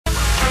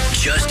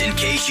Just in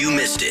case you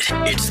missed it,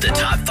 it's the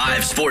top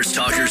 5 sports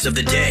talkers of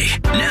the day.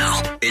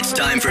 Now, it's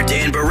time for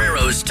Dan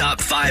Barrero's Top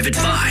 5 at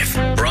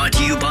 5. Brought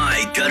to you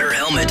by Gutter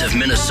Helmet of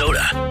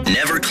Minnesota.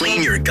 Never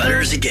clean your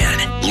gutters again.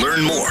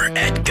 Learn more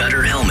at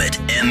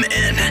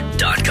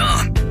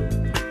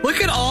gutterhelmetmn.com. Look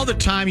at all the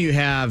time you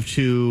have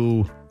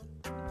to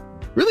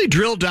really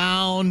drill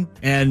down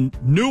and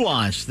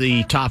nuance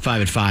the top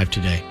 5 at 5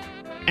 today.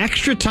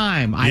 Extra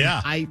time.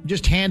 I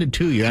just handed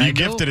to you. You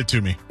gifted it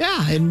to me.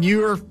 Yeah, and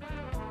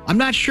I'm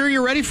not sure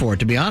you're ready for it,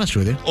 to be honest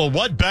with you. Well,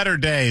 what better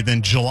day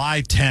than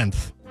July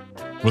 10th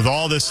with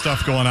all this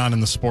stuff going on in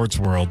the sports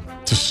world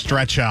to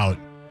stretch out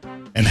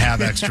and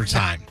have extra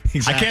time?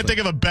 Exactly. I can't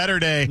think of a better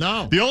day.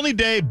 No. The only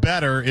day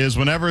better is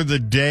whenever the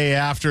day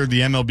after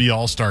the MLB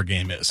All-Star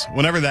Game is.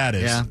 Whenever that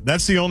is. Yeah.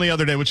 That's the only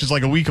other day, which is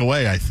like a week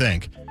away, I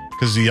think,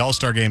 because the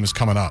All-Star Game is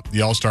coming up.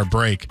 The All-Star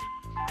break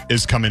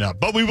is coming up.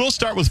 But we will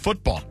start with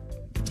football.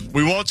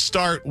 We won't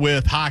start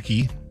with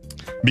hockey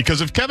because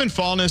if Kevin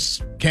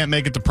Fallness can't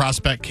make it to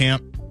prospect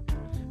camp,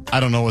 I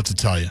don't know what to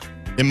tell you.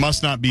 It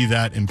must not be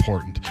that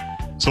important.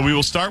 So we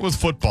will start with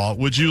football.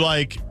 Would you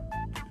like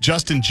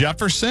Justin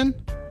Jefferson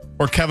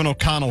or Kevin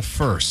O'Connell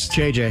first?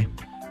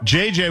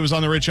 JJ was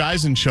on the Rich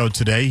Eisen show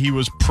today. He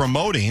was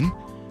promoting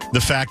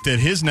the fact that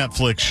his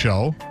Netflix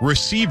show,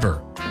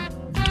 Receiver,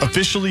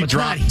 officially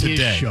dropped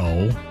today. His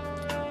show.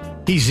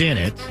 He's in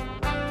it.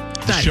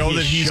 The show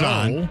that he's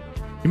on.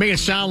 You make it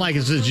sound like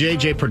it's a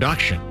JJ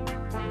production.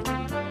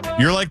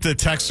 You're like the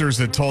texters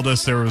that told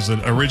us there was an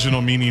original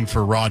meaning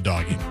for raw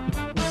dogging.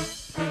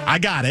 I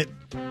got it.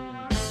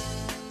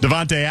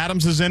 Devontae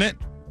Adams is in it.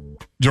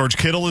 George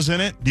Kittle is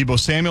in it. Deebo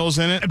Samuel is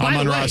in it.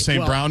 Amon-Ra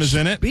St. Brown is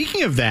in it.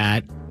 Speaking of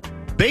that,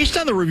 based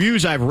on the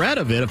reviews I've read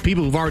of it, of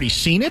people who've already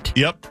seen it,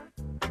 yep,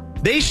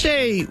 they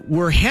say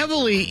we're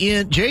heavily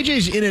in.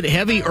 JJ's in it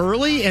heavy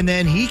early, and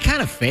then he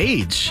kind of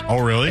fades. Oh,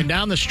 really? And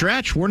down the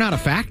stretch, we're not a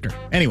factor.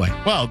 Anyway.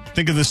 Well,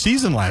 think of the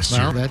season last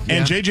year.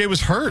 And JJ was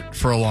hurt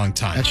for a long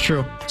time. That's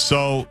true.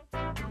 So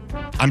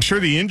I'm sure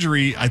the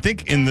injury, I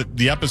think in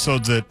the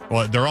episodes that,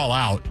 well, they're all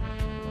out,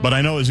 but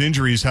I know his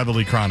injury is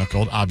heavily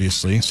chronicled,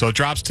 obviously. So it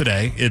drops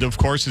today. It, of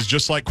course, is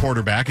just like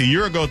quarterback. A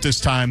year ago at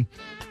this time,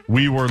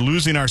 we were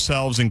losing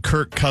ourselves in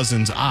Kirk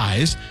Cousins'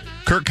 eyes.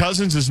 Kirk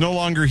Cousins is no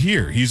longer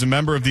here. He's a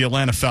member of the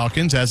Atlanta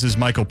Falcons, as is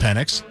Michael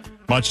Penix,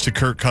 much to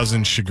Kirk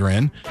Cousins'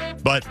 chagrin.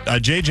 But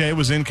JJ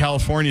was in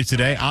California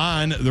today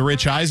on the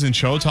Rich Eisen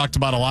show, talked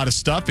about a lot of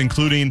stuff,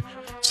 including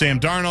Sam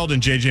Darnold and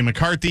JJ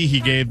McCarthy. He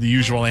gave the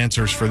usual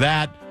answers for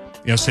that.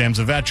 You know, Sam's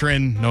a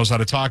veteran, knows how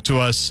to talk to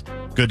us.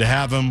 Good to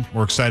have him.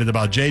 We're excited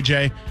about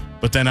JJ.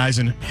 But then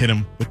Eisen hit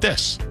him with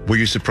this. Were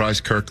you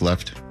surprised Kirk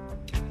left?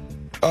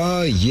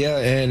 Yeah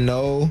and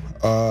no.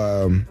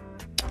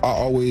 I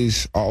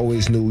always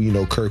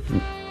knew, Kirk,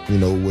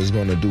 was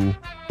going to do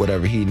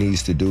whatever he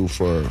needs to do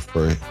for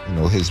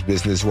his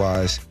business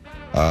wise.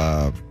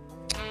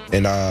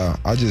 And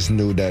I just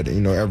knew that,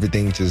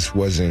 everything just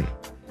wasn't,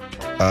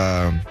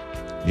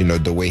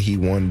 the way he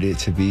wanted it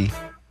to be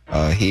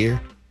here.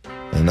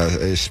 And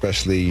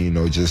especially,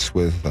 just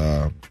with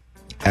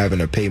having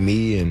to pay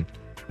me and,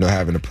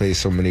 having to pay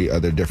so many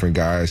other different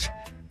guys.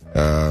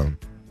 I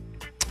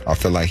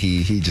feel like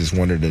he just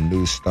wanted a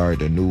new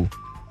start, a new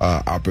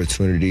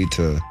opportunity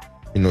to,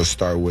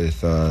 start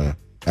with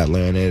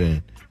Atlanta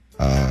and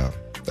a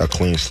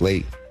clean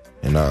slate.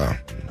 And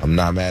I'm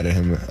not mad at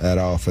him at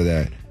all for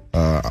that.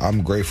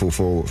 I'm grateful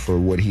for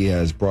what he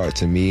has brought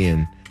to me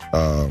and,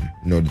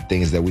 the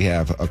things that we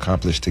have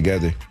accomplished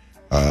together.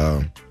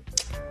 But,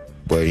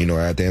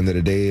 at the end of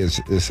the day,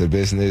 it's a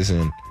business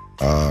and,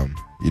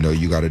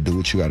 you got to do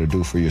what you got to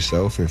do for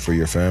yourself and for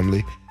your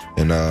family.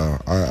 And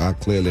I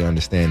clearly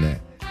understand that.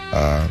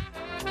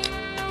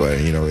 But,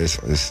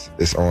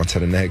 it's on to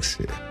the next.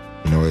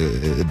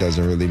 It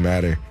doesn't really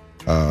matter,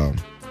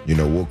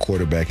 what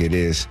quarterback it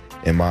is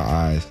in my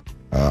eyes.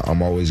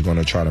 I'm always going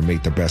to try to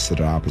make the best of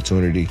the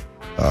opportunity.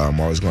 I'm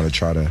always going to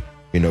try to,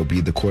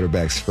 be the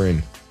quarterback's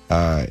friend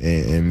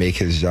and make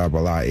his job a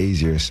lot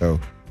easier. So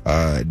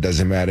it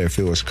doesn't matter if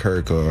it was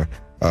Kirk or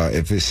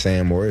if it's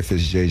Sam or if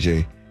it's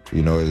JJ.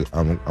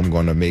 I'm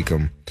going to make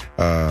him,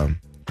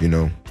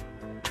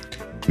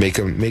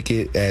 make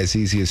it as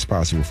easy as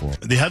possible for him.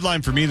 The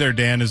headline for me there,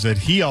 Dan, is that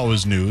he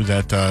always knew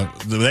that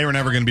they were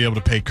never going to be able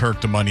to pay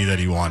Kirk the money that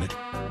he wanted.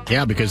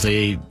 Yeah, because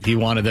he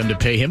wanted them to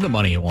pay him the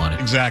money he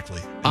wanted.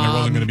 Exactly. And there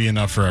wasn't going to be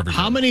enough for everyone.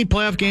 How many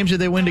playoff games did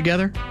they win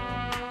together?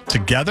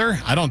 Together?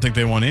 I don't think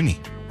they won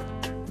any.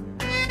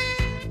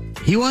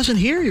 He wasn't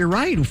here, you're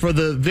right, for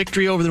the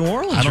victory over the New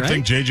Orleans, I don't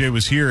think JJ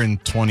was here in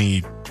 20,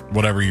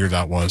 whatever year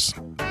that was.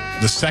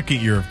 The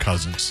second year of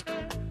Cousins.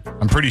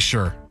 I'm pretty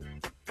sure.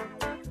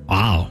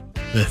 Wow.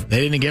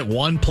 They didn't get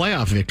one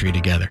playoff victory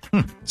together.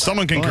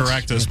 Someone can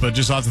correct us, but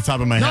just off the top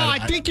of my head. No, I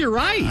think you're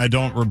right. I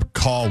don't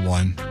recall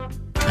one.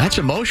 That's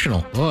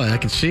emotional. Boy, I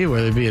can see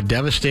where there'd be a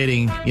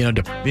devastating,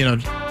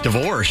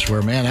 divorce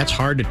where, man, that's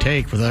hard to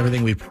take with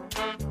everything we've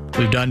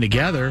done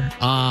together.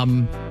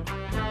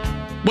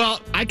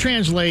 Well, I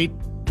translate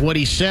what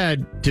he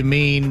said to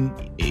mean,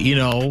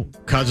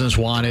 Cousins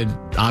wanted,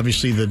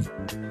 obviously, the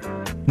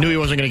Knew he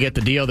wasn't going to get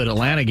the deal that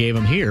Atlanta gave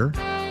him here.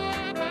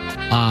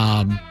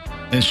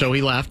 And so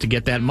he left to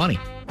get that money.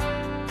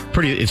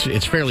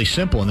 It's fairly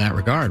simple in that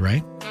regard,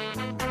 right?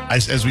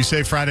 As we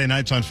say Friday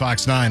nights on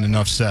Fox 9,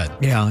 enough said.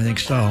 Yeah, I think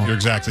so. You're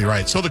exactly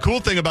right. So the cool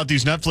thing about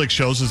these Netflix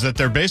shows is that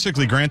they're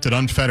basically granted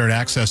unfettered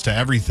access to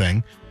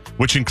everything,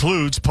 which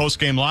includes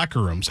post-game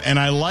locker rooms. And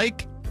I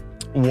like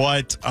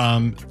what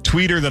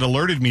tweeter that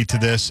alerted me to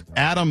this,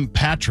 Adam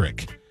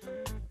Patrick,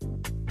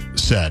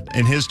 said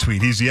in his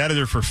tweet. He's the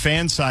editor for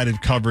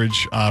fan-sided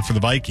coverage for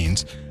the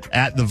Vikings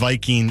at the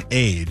Viking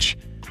Age.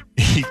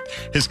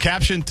 His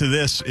caption to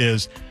this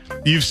is,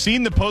 "You've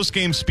seen the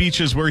post-game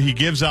speeches where he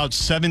gives out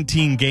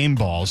 17 game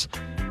balls,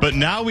 but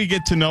now we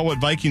get to know what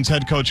Vikings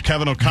head coach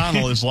Kevin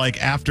O'Connell is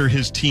like after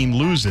his team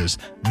loses."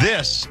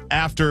 This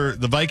after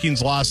the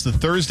Vikings lost the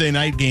Thursday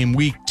night game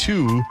week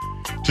 2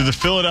 to the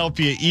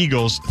Philadelphia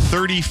Eagles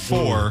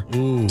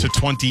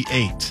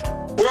 34-28.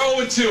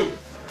 We're 0-2.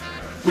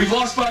 We've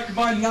lost by a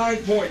combined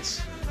 9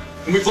 points.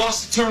 And we've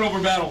lost the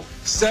turnover battle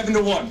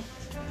 7-1.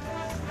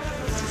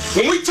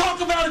 When we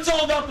talk about it's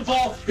all about the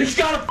ball, it's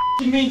got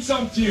to mean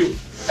something to you.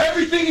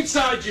 Everything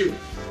inside you.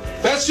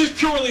 That's just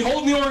purely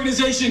holding the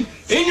organization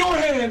in your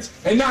hands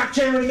and not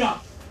caring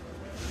enough.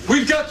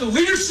 We've got the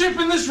leadership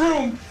in this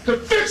room to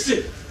fix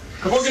it.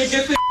 And we're going to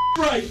get this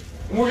right.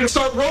 And we're going to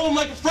start rolling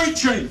like a freight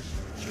train.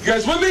 You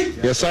guys with me?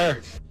 Yes, sir.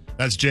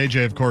 That's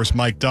JJ, of course,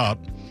 mic'd up.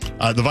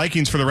 The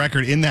Vikings, for the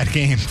record, in that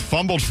game,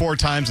 fumbled 4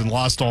 times and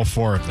lost all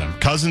 4 of them.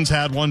 Cousins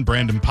had one.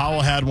 Brandon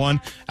Powell had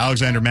one.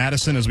 Alexander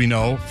Madison, as we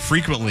know,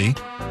 frequently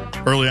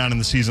early on in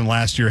the season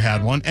last year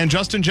had one. And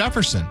Justin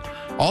Jefferson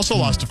also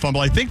lost a fumble.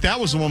 I think that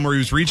was the one where he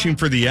was reaching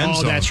for the end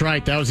zone. Oh, that's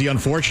right. That was the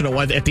unfortunate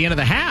one at the end of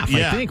the half,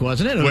 I think,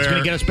 wasn't it? It was going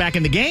to get us back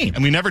in the game.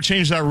 And we never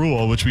changed that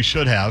rule, which we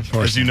should have,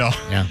 as you know.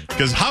 Yeah.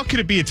 Because how could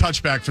it be a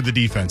touchback for the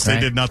defense? They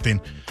did nothing.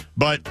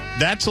 But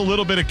that's a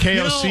little bit of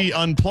KOC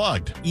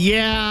unplugged.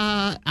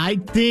 Yeah, I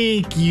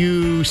think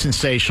you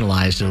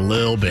sensationalized it a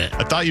little bit.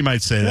 I thought you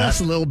might say that. Just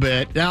a little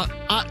bit. Now,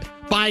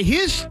 by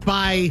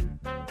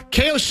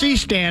KOC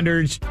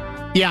standards,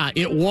 yeah,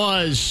 it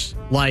was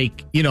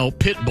like,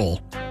 Pitbull.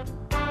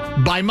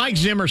 By Mike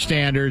Zimmer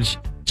standards,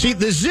 see,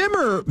 the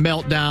Zimmer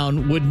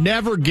meltdown would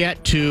never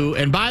get to,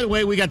 and by the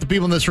way, we got the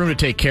people in this room to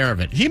take care of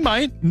it. He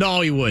might.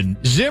 No, he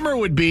wouldn't. Zimmer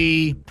would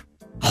be,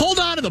 hold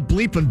on to the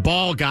bleeping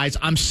ball, guys.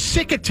 I'm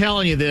sick of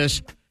telling you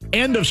this.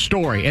 End of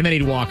story. And then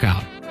he'd walk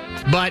out.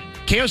 But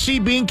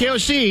KOC being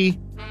KOC,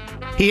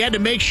 he had to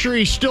make sure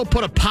he still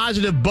put a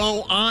positive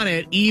bow on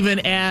it, even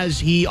as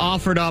he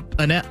offered up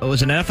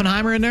was an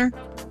Effenheimer in there?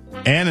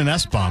 And an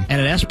S-bomb. And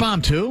an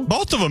S-bomb, too?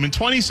 Both of them in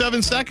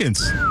 27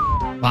 seconds.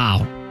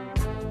 Wow.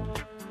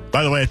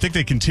 By the way, I think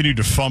they continue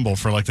to fumble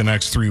for like the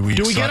next 3 weeks.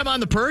 Do we get him on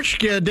the perch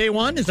day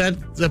one? Is that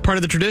part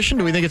of the tradition?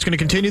 Do we think it's going to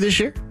continue this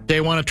year?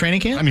 Day one of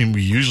training camp? I mean,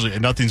 we usually,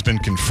 nothing's been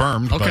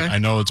confirmed, but I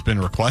know it's been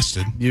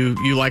requested.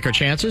 You like our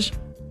chances?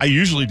 I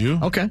usually do.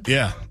 Okay.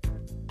 Yeah.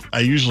 I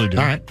usually do.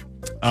 All right.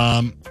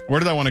 Where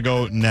did I want to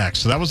go next?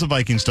 So that was the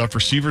Viking stuff.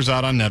 Receivers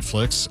out on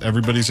Netflix.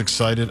 Everybody's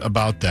excited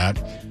about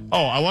that.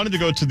 Oh, I wanted to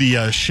go to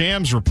the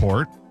Shams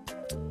report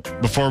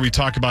before we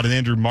talk about an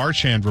Andrew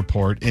Marchand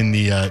report in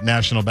the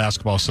National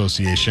Basketball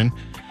Association.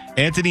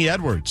 Anthony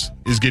Edwards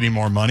is getting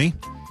more money.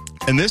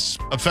 And this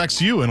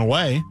affects you in a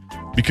way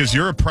because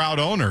you're a proud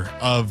owner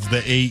of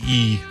the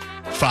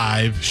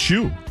AE5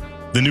 shoe,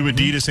 the new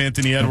Adidas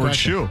Anthony Edwards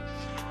shoe.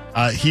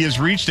 He has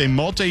reached a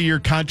multi-year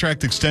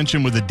contract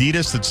extension with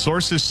Adidas that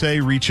sources say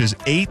reaches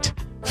 8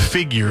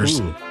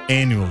 figures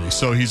annually.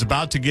 So he's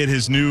about to get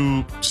his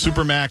new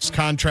Supermax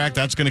contract.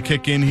 That's going to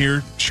kick in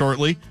here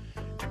shortly.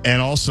 And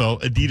also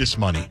Adidas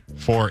money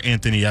for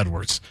Anthony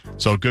Edwards.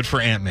 So good for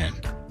Ant-Man.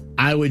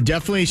 I would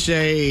definitely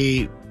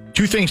say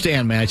 2 things to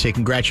Ant-Man. I'd say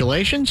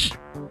congratulations,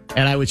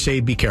 and I would say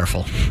be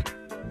careful.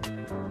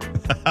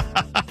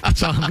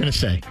 That's all I'm going to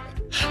say.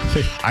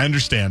 I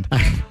understand.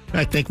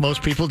 I think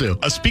most people do.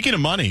 Speaking of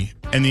money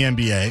and the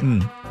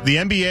NBA, the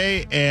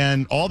NBA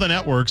and all the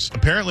networks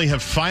apparently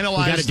have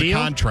finalized the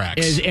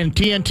contracts. And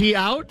TNT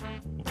out?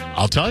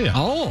 I'll tell you.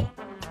 Oh.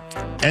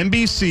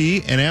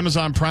 NBC and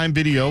Amazon Prime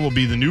Video will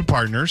be the new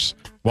partners,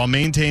 while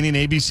maintaining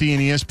ABC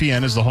and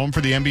ESPN as the home for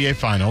the NBA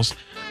Finals.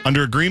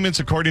 Under agreements,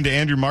 according to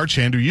Andrew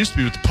Marchand, who used to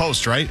be with the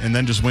Post, right? And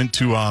then just went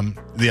to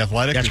the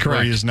Athletic. That's correct.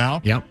 Where he is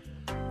now. Yep.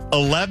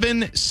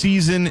 11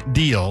 season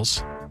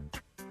deals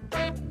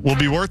will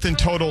be worth in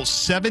total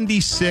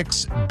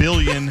 $76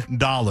 billion.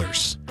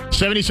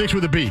 76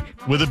 with a B.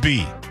 With a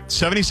B.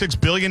 $76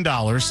 billion.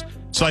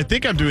 So I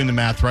think I'm doing the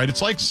math right.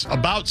 It's like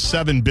about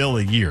 $7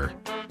 billion a year.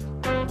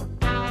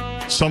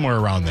 Somewhere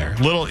around there.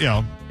 Little,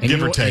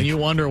 give or take. And you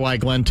wonder why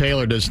Glenn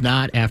Taylor does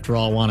not, after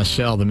all, want to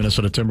sell the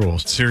Minnesota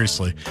Timberwolves.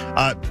 Seriously.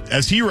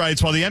 As he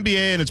writes, while the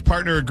NBA and its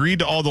partner agreed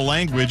to all the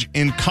language,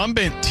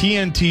 incumbent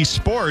TNT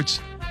Sports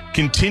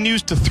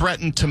continues to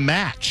threaten to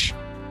match.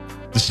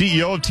 The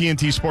CEO of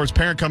TNT Sports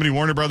parent company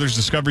Warner Brothers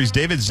Discovery's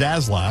David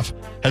Zaslav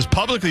has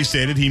publicly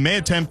stated he may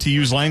attempt to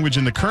use language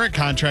in the current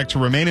contract to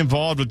remain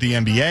involved with the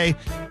NBA.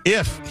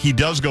 If he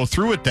does go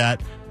through with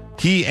that,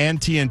 he and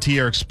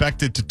TNT are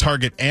expected to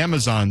target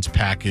Amazon's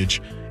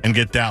package and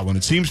get that one.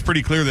 It seems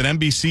pretty clear that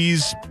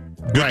NBC's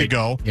good to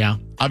go. Yeah.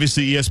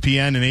 Obviously,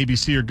 ESPN and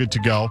ABC are good to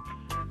go.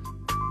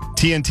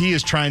 TNT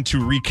is trying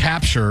to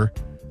recapture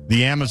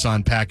the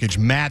Amazon package,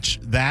 match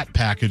that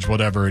package,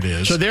 whatever it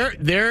is. So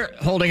they're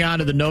holding on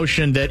to the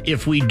notion that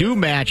if we do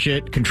match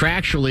it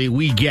contractually,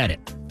 we get it.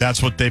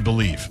 That's what they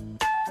believe.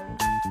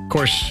 Of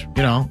course,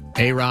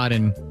 A-Rod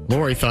and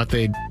Lori thought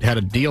they had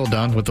a deal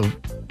done with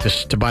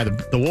to buy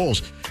the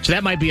Wolves. So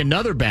that might be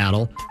another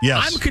battle.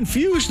 Yes. I'm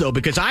confused, though,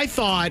 because I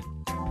thought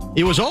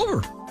it was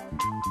over.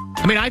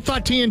 I mean, I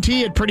thought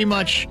TNT had pretty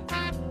much...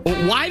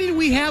 Why did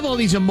we have all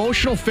these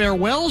emotional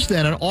farewells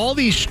then and all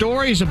these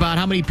stories about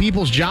how many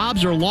people's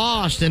jobs are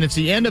lost and it's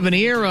the end of an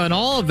era and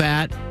all of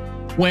that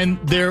when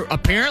they're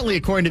apparently,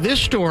 according to this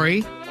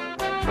story,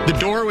 the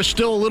door was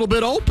still a little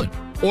bit open?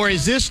 Or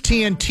is this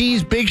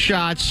TNT's big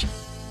shots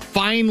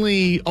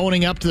finally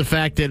owning up to the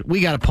fact that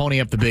we got to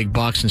pony up the big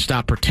bucks and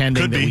stop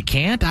pretending that we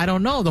can't? I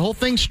don't know. The whole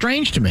thing's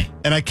strange to me.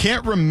 And I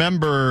can't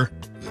remember.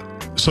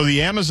 So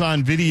the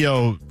Amazon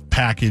video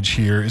package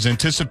here is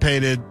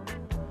anticipated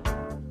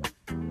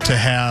to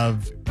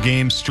have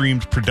games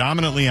streamed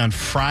predominantly on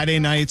Friday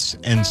nights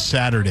and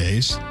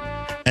Saturdays.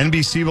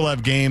 NBC will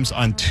have games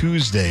on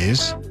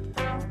Tuesdays,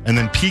 and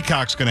then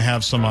Peacock's going to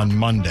have some on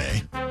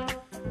Monday.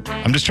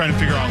 I'm just trying to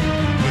figure out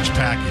which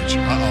package.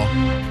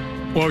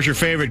 Uh-oh. What was your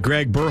favorite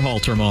Greg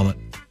Berhalter moment?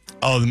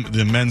 Oh,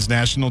 the men's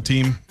national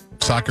team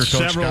soccer coach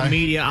Several guy?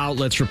 media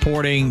outlets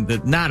reporting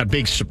that, not a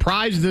big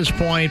surprise at this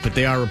point, but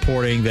they are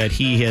reporting that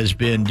he has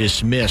been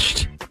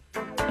dismissed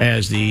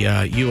as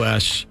the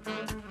U.S.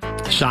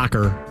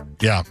 soccer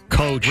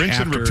coach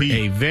after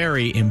a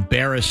very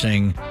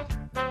embarrassing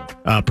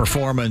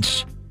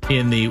performance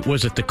in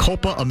the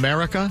Copa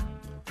America?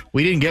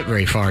 We didn't get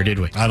very far, did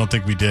we? I don't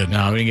think we did.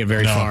 No, we didn't get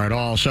very far at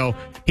all. So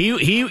he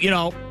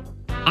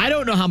I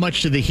don't know how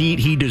much of the heat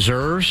he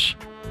deserves.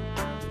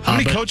 How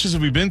many coaches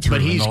have we been through?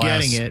 But he's in the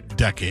getting last it.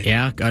 Decade.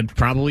 Yeah,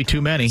 probably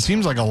too many.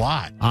 Seems like a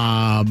lot.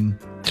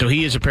 So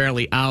he is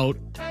apparently out.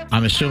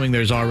 I'm assuming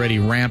there's already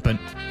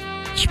rampant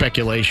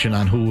speculation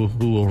on who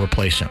will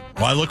replace him.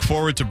 Well, I look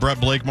forward to Brett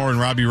Blakemore and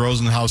Robbie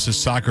Rosenhaus's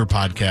soccer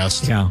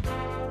podcast. Yeah.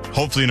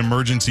 Hopefully an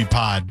emergency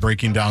pod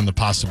breaking down the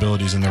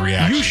possibilities and the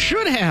reaction. You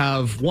should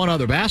have one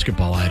other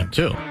basketball item,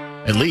 too.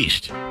 At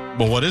least.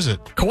 Well, what is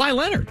it? Kawhi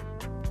Leonard.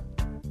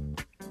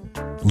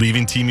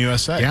 Leaving Team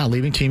USA. Yeah,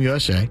 leaving Team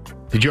USA.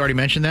 Did you already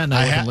mention that? And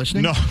I wasn't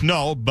listening?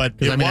 No, but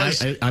it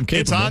was. I'm capable.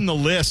 It's on the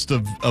list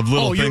of little things.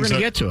 Oh, you were going to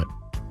get to it.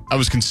 I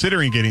was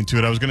considering getting to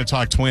it. I was going to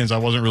talk Twins. I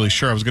wasn't really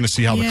sure. I was going to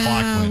see how the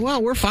clock went.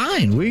 Well, we're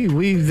fine. We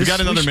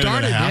got another minute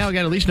and a half. Yeah, we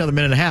got at least another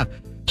minute and a half.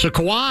 So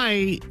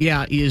Kawhi,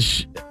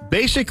 is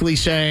basically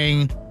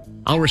saying,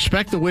 I'll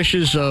respect the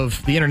wishes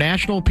of the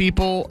international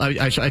people.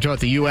 I talk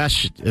about the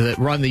U.S. that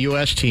run the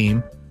U.S.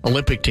 team,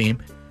 Olympic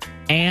team,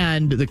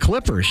 and the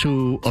Clippers,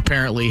 who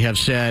apparently have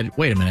said,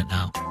 wait a minute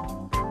now.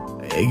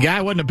 A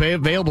guy wasn't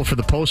available for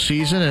the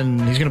postseason,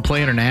 and he's going to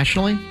play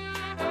internationally.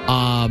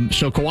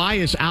 So Kawhi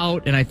is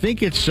out, and I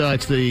think it's a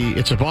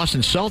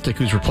Boston Celtic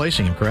who's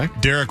replacing him,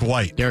 correct? Derek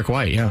White. Derek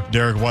White, yeah.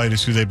 Derek White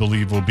is who they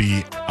believe will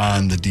be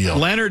on the deal.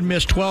 Leonard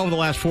missed 12 of the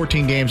last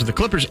 14 games of the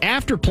Clippers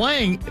after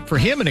playing, for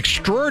him, an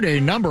extraordinary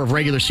number of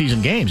regular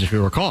season games, if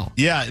you recall.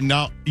 Yeah,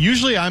 now,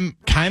 usually I'm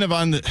kind of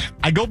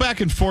I go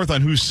back and forth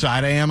on whose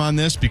side I am on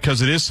this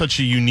because it is such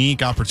a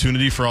unique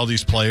opportunity for all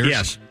these players.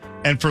 Yes.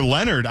 And for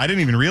Leonard, I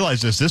didn't even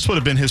realize this. This would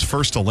have been his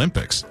first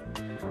Olympics.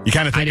 You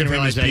kind of think of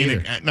him as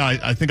being. No,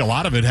 I think a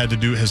lot of it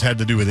has had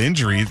to do with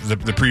injury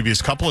the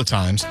previous couple of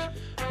times,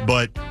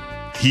 but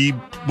he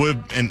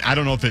would, and I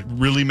don't know if it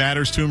really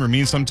matters to him or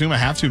means something to him. I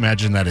have to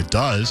imagine that it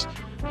does,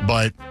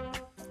 but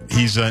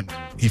he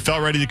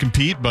felt ready to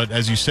compete. But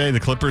as you say, the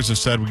Clippers have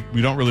said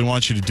we don't really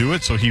want you to do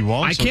it, so he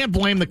won't. I can't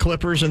blame the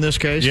Clippers in this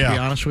case. To be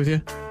honest with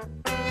you,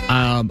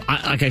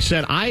 like I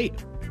said,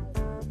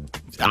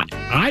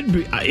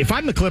 if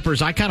I'm the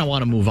Clippers, I kind of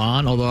want to move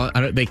on, although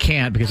they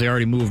can't because they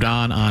already moved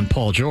on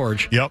Paul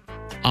George. Yep.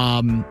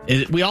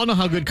 We all know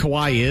how good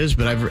Kawhi is,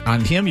 but on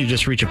him, you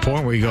just reach a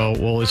point where you go,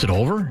 well, is it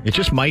over? It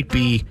just might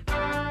be,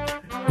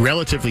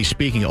 relatively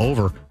speaking,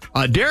 over.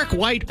 Derek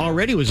White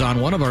already was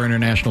on one of our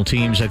international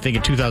teams, I think,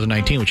 in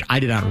 2019, which I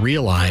did not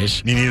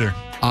realize. Me neither.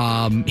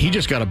 He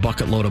just got a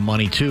bucket load of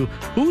money, too.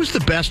 Who's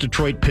the best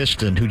Detroit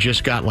Piston who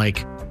just got,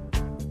 like,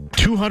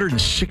 he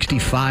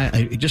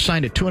just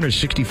signed a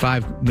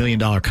 $265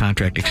 million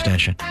contract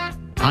extension.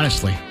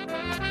 Honestly.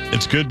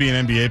 It's good being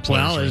NBA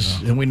players.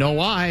 Well, and we know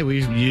why.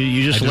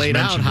 You just laid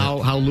out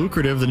how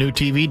lucrative the new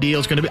TV deal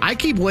is going to be. I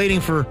keep waiting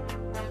for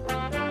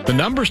the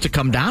numbers to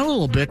come down a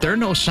little bit. There are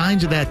no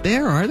signs of that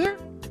there, are there?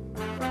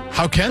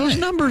 How can those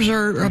numbers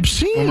are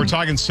obscene? When we're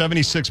talking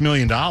 $76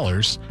 million,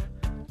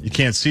 you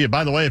can't see it.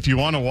 By the way, if you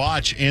want to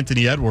watch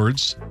Anthony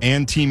Edwards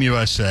and Team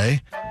USA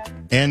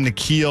and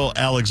Nickeil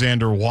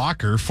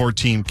Alexander-Walker for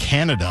Team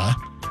Canada,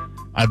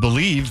 I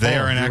believe they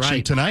are in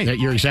action tonight.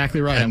 You're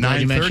exactly right. I'm glad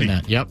you mentioned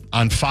that. Yep.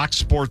 On Fox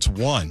Sports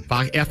 1.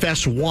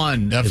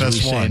 FS1, as we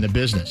say in the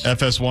business.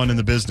 FS1 in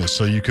the business.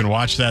 So you can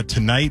watch that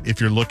tonight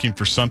if you're looking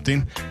for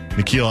something.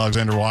 Nickeil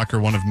Alexander-Walker,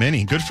 one of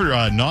many. Good for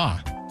Nah.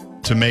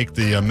 to make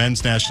the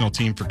men's national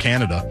team for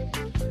Canada,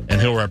 and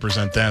he'll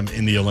represent them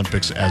in the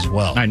Olympics as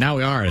well. All right, now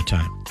we are out of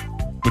time.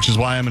 Which is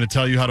why I'm going to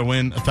tell you how to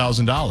win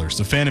 $1,000.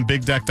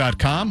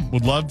 TheFanandBigDeck.com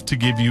would love to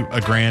give you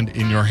 $1,000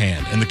 in your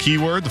hand. And the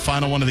keyword, the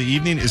final one of the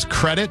evening, is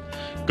credit.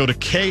 Go to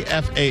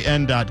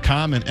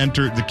KFAN.com and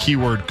enter the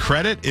keyword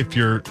credit. If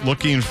you're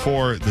looking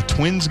for the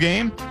Twins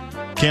game,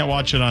 can't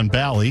watch it on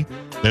Bally.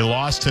 They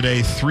lost today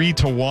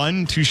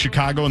 3-1 to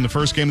Chicago in the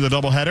first game of the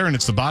doubleheader, and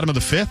it's the bottom of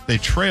the fifth. They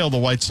trail the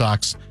White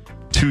Sox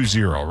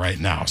 2-0 right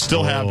now.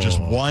 Still have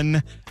just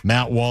one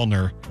Matt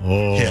Wallner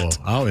hit.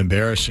 How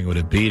embarrassing would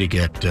it be to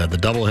get the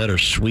doubleheader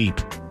sweep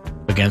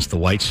against the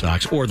White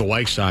Sox, or the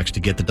White Sox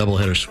to get the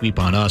doubleheader sweep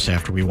on us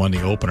after we won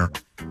the opener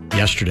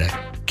yesterday?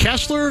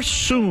 Kessler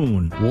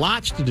soon.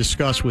 Lots to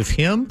discuss with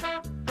him.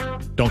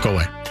 Don't go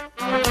away.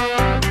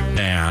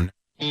 Man.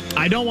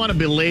 I don't want to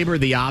belabor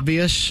the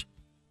obvious,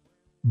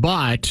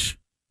 but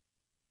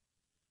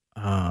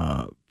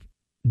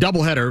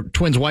doubleheader,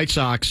 Twins, White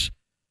Sox,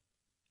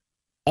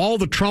 all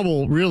the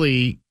trouble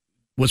really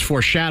was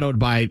foreshadowed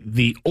by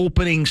the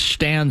opening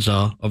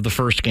stanza of the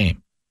first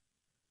game.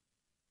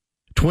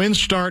 Twins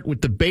start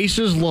with the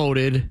bases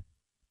loaded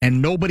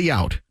and nobody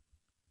out.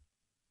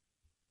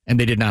 And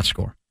they did not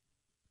score.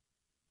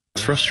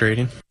 It's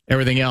frustrating.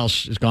 Everything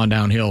else has gone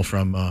downhill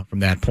from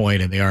that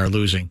point, and they are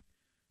losing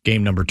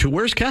game number 2.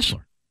 Where's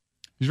Kessler?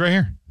 He's right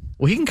here.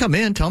 Well, he can come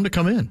in. Tell him to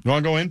come in. You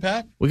want to go in,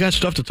 Pat? We got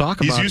stuff to talk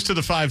about. He's used to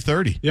the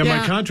 5:30. Yeah,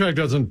 my contract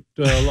doesn't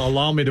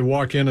allow me to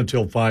walk in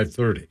until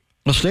 5:30.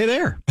 Well, stay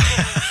there.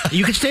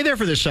 You can stay there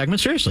for this segment.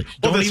 Seriously.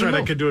 Well, that's right.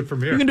 I can do it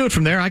from here. You can do it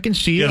from there. I can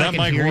see you. Yeah, I that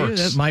can mic hear works.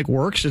 you. That mic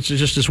works. It's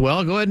just as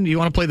well. Go ahead. And you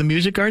want to play the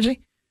music, Gardsey?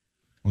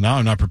 Well, now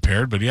I'm not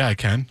prepared, but yeah, I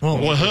can.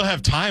 Well, he'll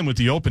have time with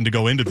the open to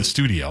go into the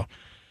studio.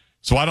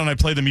 So why don't I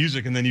play the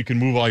music and then you can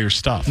move all your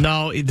stuff?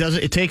 No, it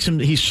doesn't. It takes him.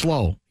 He's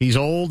slow. He's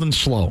old and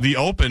slow. The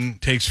open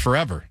takes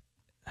forever.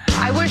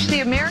 I wish the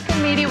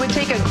American media would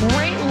take a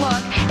great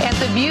look at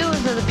the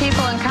views of the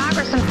people in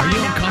Congress and find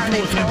out, are they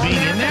with him being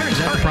in there? Is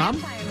that the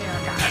problem?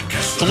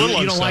 It's a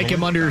little you don't like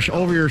him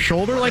over your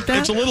shoulder like that?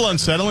 It's a little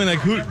unsettling. Like,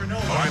 who?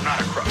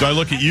 Do I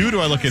look at you? Do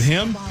I look at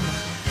him?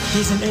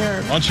 He's an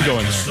Arab. Why don't you go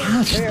in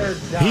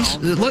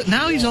there?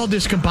 Now he's all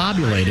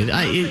discombobulated.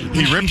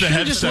 He ripped the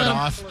headset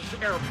off.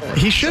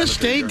 He should have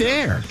stayed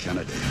there.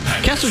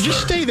 Kessler,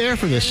 just stay there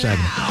for this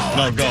segment.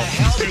 No, go.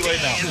 It's too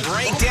late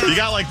now. You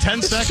got like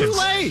 10 seconds. Too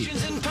late.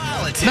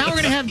 Now we're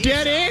going to have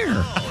dead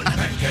air.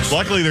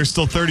 Luckily, there's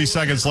still 30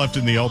 seconds left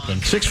in the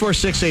open.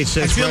 64686.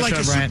 I feel like a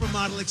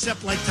supermodel,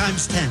 except like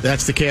times 10.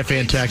 That's the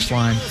KFAN text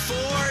line.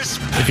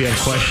 If you have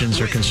questions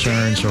or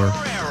concerns or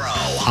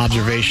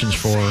observations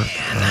for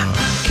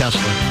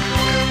Kessler.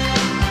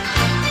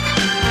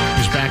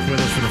 He's back with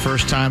us for the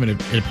first time, and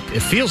it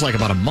feels like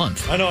about a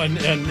month. I know,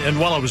 and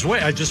while I was away,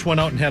 I just went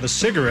out and had a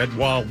cigarette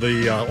while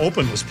the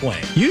Open was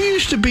playing. You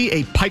used to be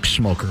a pipe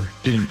smoker,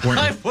 weren't you?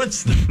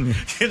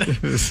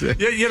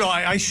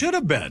 I should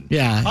have been.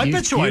 Yeah. I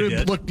bet you I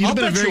did. You've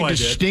been a very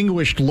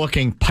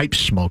distinguished-looking pipe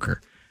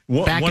smoker.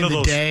 Back in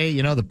the day,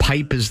 the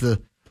pipe is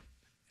the...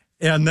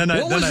 And then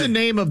what was the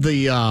name of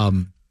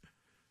the...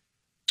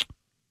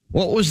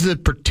 What was the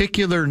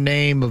particular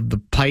name of the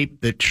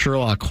pipe that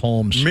Sherlock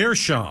Holmes?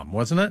 Meerschaum,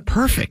 wasn't it?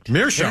 Perfect.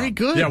 Meerschaum. Very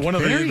good. Yeah,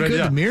 very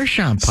good. The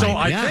Meerschaum pipe. So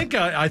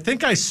I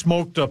think I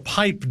smoked a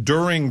pipe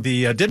during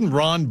the. Didn't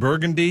Ron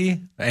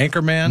Burgundy,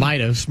 Anchorman,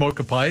 might have smoke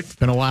a pipe? It's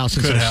been a while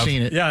since I've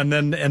seen it. Yeah, and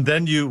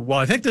then you. Well,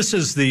 I think this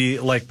is the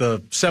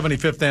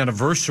 75th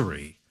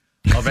anniversary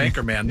of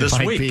Anchorman this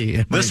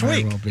week. This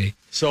week.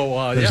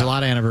 So there's a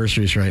lot of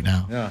anniversaries right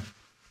now. Yeah.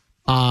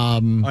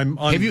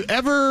 Have you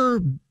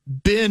ever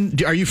been?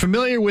 Are you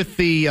familiar with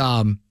the?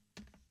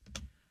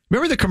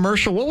 Remember the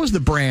commercial? What was the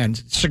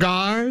brand?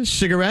 Cigars,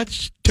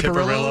 cigarettes,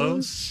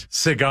 Tipperillos,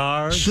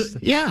 cigars.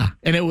 Yeah,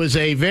 and it was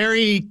a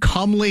very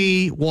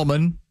comely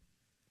woman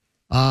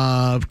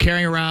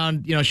carrying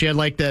around. She had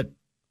like that.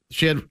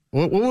 She had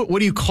what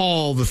do you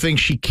call the thing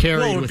she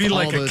carried? Well, it would be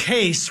like a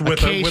case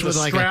with a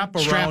strap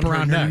around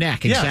her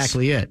neck.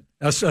 Exactly it.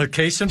 A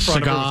case in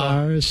front of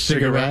her. Cigars,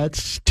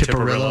 cigarettes,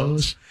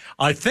 Tipperillos.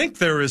 I think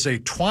there is a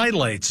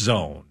Twilight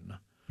Zone.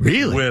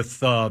 Really?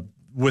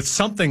 With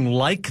something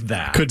like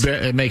that.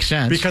 It makes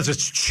sense. Because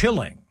it's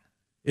chilling.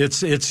 It's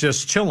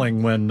just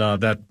chilling when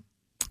that...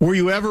 Were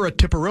you ever a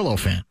Tipperillo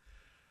fan?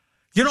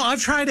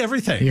 I've tried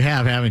everything. You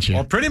have, haven't you?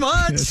 Well, pretty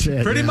much.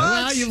 Pretty much.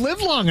 Well, you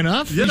live long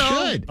enough. You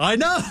should. I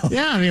know.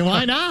 Yeah, I mean,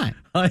 why not?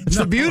 It's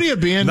the beauty of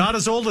being... Not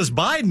as old as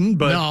Biden,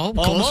 but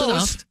almost.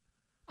 Close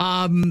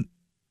enough.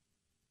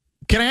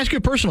 Can I ask you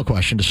a personal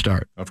question to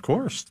start? Of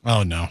course.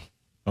 Oh, no.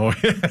 Oh,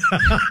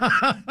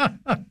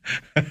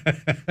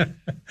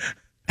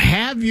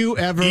 Have you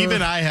ever...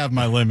 Even I have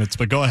my limits,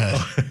 but go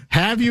ahead.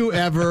 Have you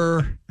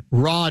ever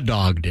raw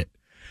dogged it?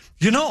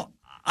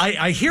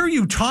 I hear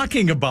you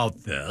talking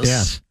about this.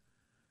 Yes.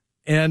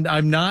 And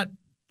I'm not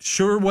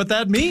sure what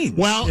that means.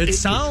 Well, it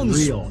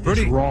sounds real.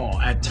 pretty it's raw.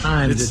 At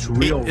times, it's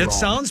real raw. It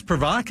sounds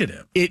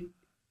provocative.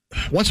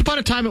 Once upon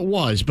a time it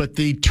was, but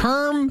the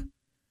term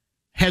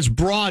has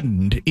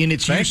broadened in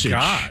its usage.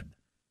 Thank God.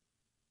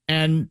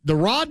 And the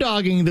raw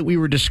dogging that we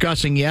were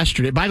discussing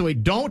yesterday, by the way,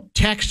 don't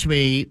text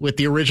me with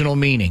the original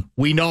meaning.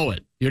 We know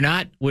it. You're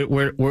not,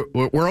 we're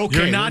okay.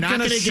 You're not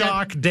going to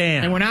shock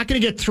Dan. And we're not going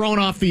to get thrown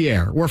off the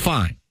air. We're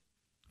fine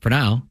for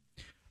now.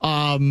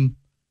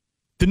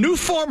 The new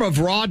form of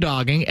raw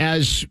dogging,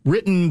 as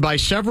written by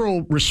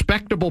several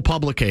respectable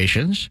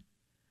publications,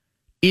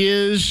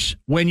 is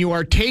when you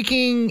are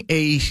taking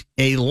a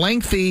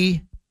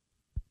lengthy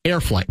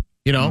air flight.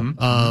 You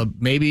know,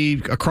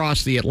 maybe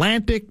across the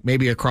Atlantic,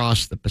 maybe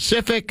across the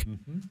Pacific. You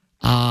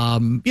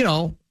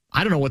know,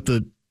 I don't know what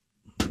the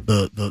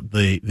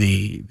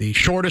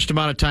shortest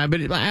amount of time,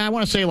 but I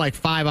want to say like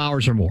 5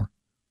 hours or more.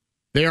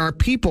 There are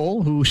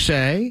people who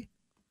say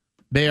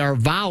they are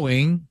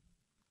vowing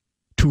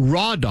to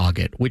raw dog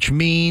it, which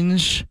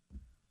means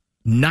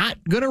not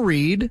going to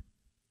read,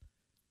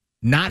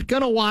 not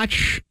going to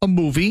watch a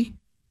movie,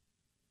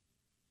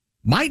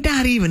 might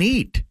not even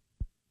eat.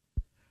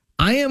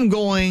 I am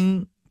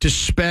going to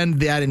spend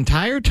that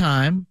entire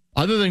time,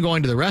 other than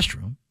going to the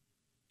restroom,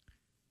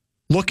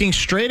 looking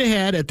straight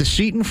ahead at the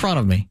seat in front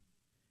of me.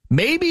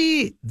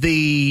 Maybe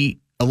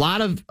a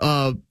lot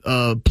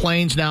of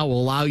planes now will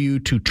allow you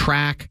to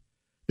track.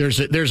 There's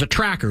a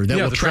tracker that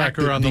will track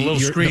on the little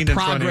screen the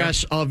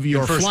progress of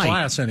your first flight.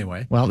 Class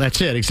anyway. Well,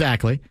 that's it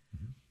exactly,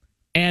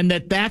 and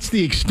that's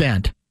the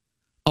extent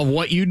of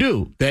what you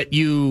do. That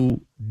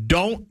you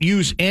don't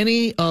use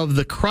any of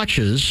the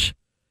crutches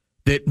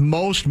that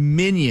most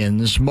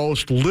minions,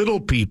 most little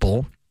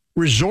people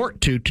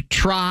resort to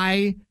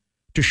try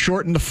to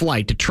shorten the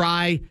flight, to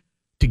try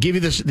to give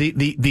you this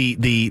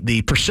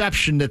the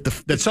perception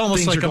that it's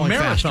almost like a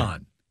marathon.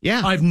 Faster.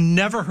 Yeah, I've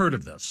never heard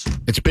of this.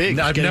 It's big.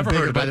 I've never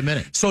heard of by it. The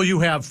minute. So you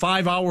have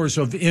 5 hours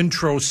of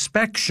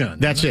introspection.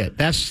 That's it.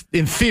 That's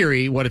in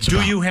theory what it's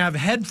about. Do you have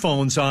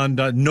headphones on,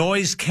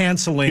 noise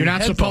canceling? You're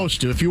not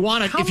supposed to. If you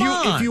want to, if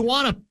you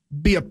want to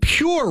be a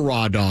pure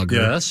raw dogger,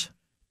 yes.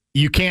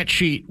 You can't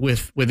cheat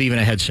with even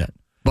a headset,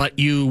 but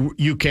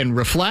you can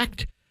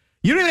reflect.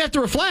 You don't even have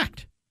to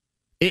reflect.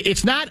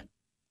 It's not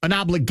an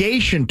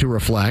obligation to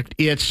reflect.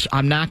 It's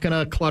I'm not going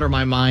to clutter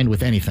my mind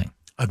with anything.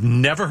 I've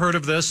never heard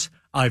of this.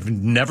 I've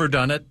never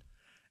done it.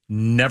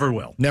 Never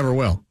will. Never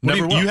will.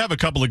 Never will. You have a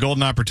couple of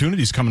golden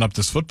opportunities coming up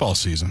this football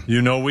season.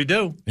 You know we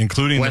do.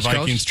 Including West the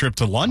Vikings Coast? trip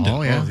to London.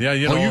 Oh, yeah. Yeah,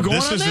 you know, you going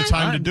this on is that? the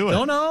time to do it. I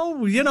don't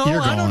know.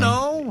 I don't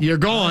know. You're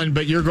going,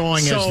 but you're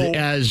going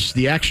as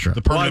the extra.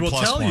 The well, I permanent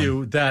will tell +1.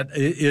 you that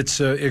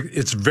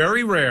it's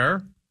very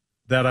rare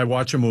that I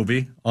watch a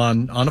movie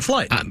on a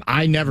flight.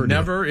 I never do.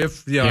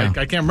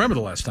 I can't remember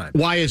the last time.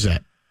 Why is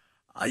that?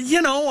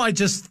 I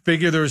just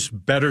figure there's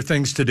better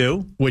things to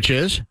do. Which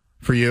is?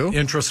 For you?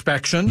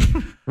 Introspection.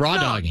 Raw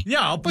dogging.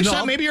 Yeah.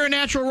 Maybe you're a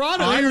natural raw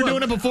dogger. You were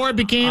doing it before it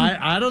became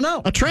I don't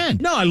know. A trend.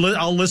 No,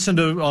 I'll listen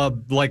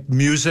to like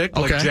music,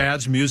 Okay. like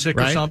jazz music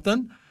or Right.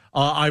 something.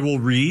 I will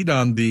read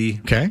on the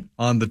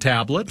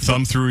tablet.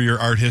 Thumb through your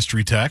art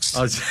history text.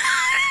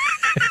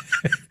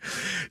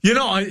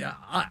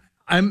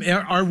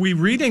 Are we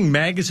reading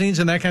magazines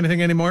and that kind of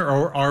thing anymore,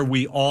 or are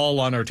we all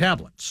on our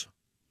tablets?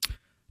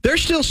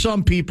 There's still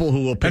some people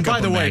who will pick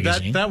up a magazine. And by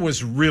the way, that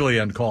was really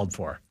uncalled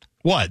for.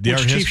 What? The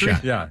art Cheap history?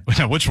 Shot? Yeah.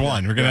 Which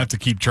one? We're going to have to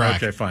keep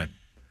track. Okay, fine.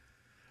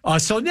 What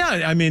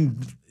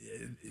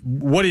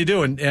do you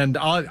do? And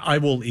I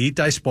will eat,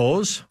 I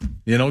suppose.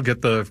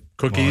 Get the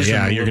cookies.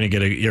 Well, you're going to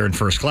get you're in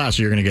first class,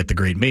 so you're going to get the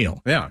great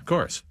meal. Yeah, of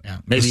course. Yeah,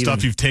 maybe the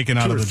stuff you've taken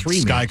out of the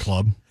Sky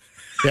Club.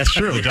 That's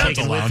true. The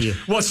Delta Lounge. You.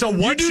 Well, so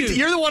what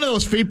you're the one of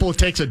those people who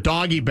takes a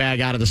doggy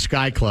bag out of the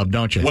Sky Club,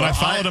 don't you? When I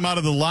followed him out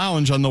of the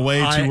lounge on the way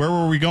to where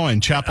were we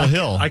going? Chapel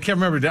Hill. I can't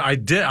remember.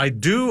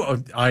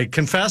 I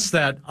confess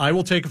that I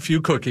will take a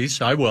few cookies.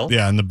 I will.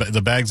 Yeah, and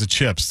the bags of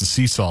chips, the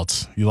sea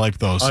salts. You like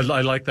those?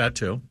 I like that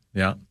too.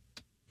 Yeah.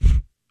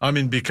 I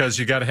mean, because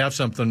you got to have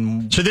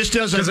something. So this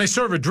doesn't. Because they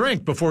serve a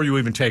drink before you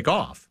even take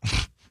off.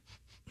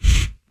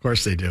 Of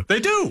course they do.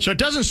 They do. So it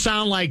doesn't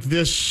sound like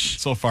this.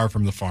 So far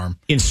from the farm.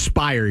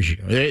 Inspires you.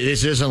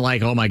 This isn't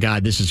like, oh my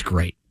God, this is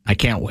great. I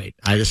can't wait.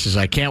 I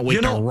can't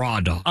wait to raw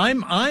dog. I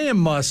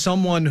am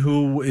someone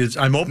who is.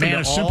 I'm open Man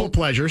to of all, simple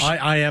pleasures.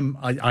 I am,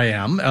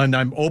 and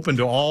I'm open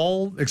to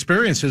all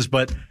experiences.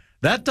 But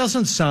that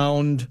doesn't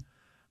sound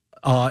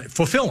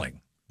fulfilling,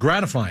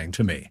 gratifying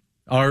to me.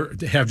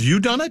 Have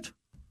you done it?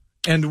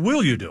 And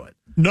will you do it?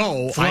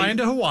 No. Flying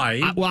to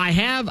Hawaii. I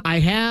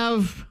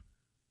have.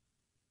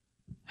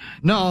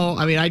 No,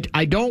 I mean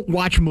I don't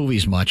watch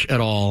movies much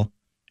at all,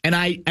 and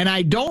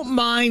I don't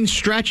mind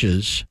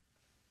stretches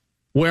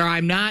where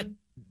I'm not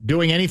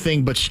doing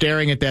anything but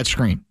staring at that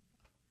screen.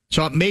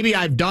 So maybe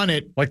I've done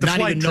it like the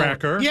flight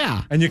tracker,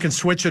 yeah, and you can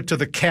switch it to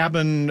the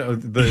cabin,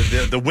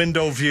 the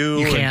window view.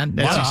 You can.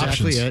 That's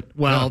exactly it.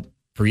 Well,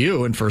 for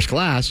you in first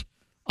class,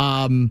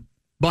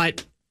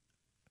 but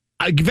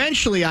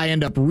eventually I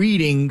end up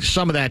reading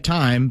some of that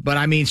time. But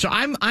I mean, so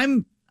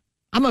I'm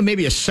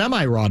maybe a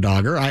semi-raw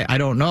dogger. I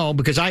don't know,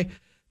 because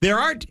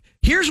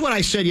here's what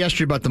I said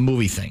yesterday about the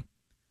movie thing.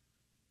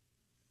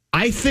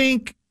 I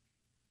think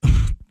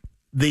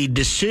the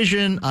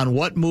decision on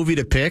what movie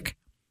to pick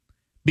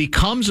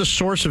becomes a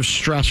source of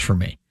stress for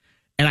me.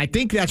 And I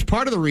think that's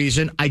part of the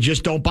reason I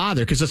just don't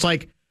bother, because it's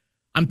like,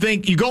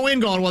 you go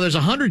in going, well, there's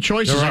 100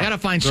 choices. I got to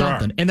find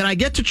something. And then I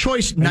get to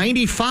choice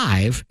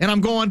 95, and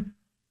I'm going,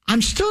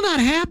 I'm still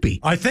not happy.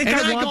 I think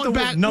I want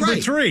the number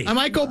 3. I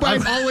might go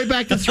back all the way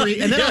back to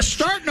 3, and then I'll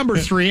start number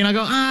 3, and I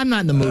go, I'm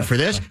not in the mood for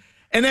this.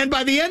 And then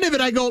by the end of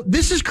it, I go,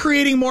 this is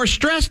creating more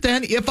stress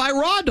than if I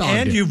raw dogged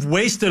And it. you've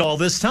wasted all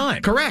this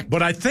time. Correct.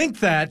 But I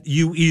think that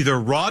you either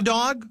raw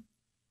dog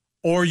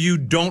or you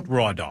don't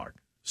raw dog.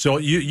 So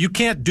you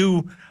can't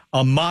do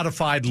a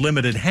modified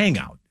limited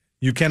hangout.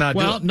 You cannot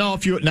do it. Well, no,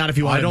 if you want to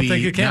be. I don't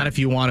think you can. Not if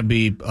you want to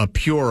be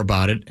pure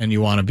about it and you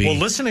want to be. Well,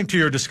 listening to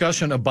your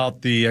discussion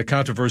about the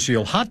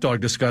controversial hot dog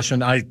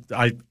discussion, I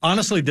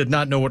honestly did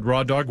not know what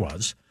raw dog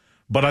was,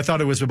 but I thought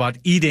it was about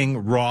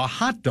eating raw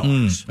hot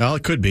dogs. Well,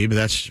 it could be, but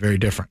that's very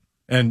different.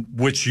 And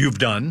which you've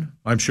done,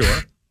 I'm sure.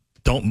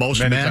 Don't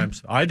most many men?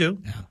 Times. I do.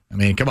 Yeah. I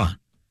mean, come on.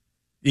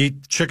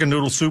 Eat chicken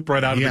noodle soup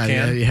right out of the can.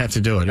 Yeah, you have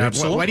to do it.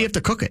 Absolutely. Why do you have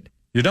to cook it?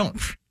 You don't.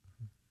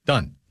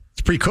 Done.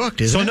 It's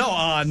pre-cooked, isn't it?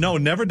 So no,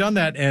 never done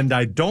that, and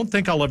I don't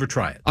think I'll ever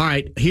try it. All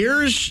right,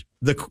 here's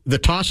the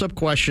toss-up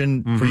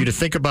question for you to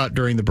think about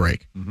during the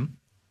break. Mm-hmm.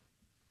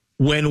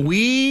 When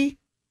we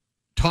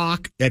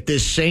talk at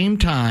this same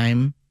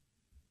time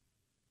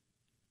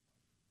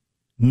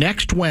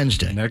next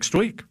Wednesday. Next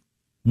week.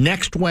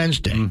 Next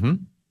Wednesday.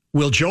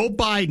 Will Joe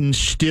Biden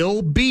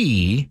still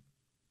be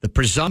the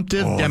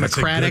presumptive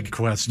Democratic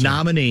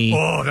nominee?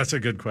 Oh, that's a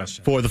good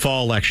question. For the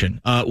fall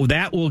election.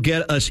 That will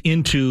get us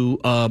into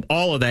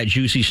all of that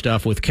juicy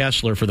stuff with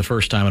Kessler for the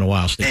first time in a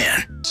while, Steve.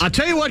 I'll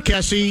tell you what,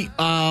 Kessie,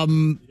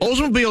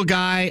 Oldsmobile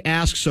guy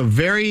asks a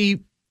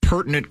very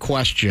pertinent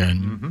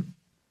question.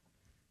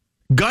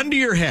 Gun to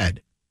your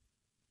head.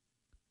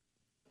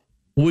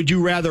 Would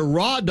you rather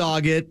raw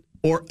dog it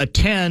or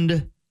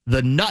attend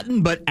the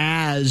Nuttin' But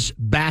As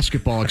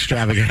basketball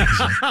extravaganza?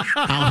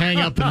 I'll hang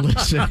up and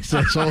listen.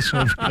 That's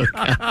also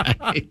guy.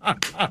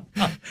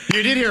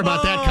 You did hear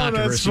about that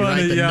controversy,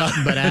 right? The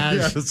Nuttin' But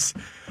As. Yes.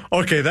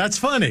 Okay, that's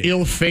funny.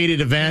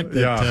 Ill-fated event.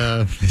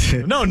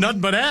 That, no,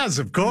 Nuttin' But As,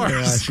 of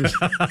course.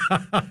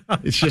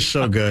 It's just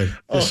so good.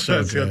 It's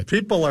so good.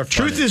 People are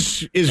funny.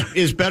 Truth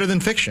is better than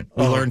fiction.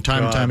 We learn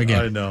time and time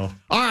again. I know.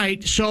 All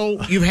right,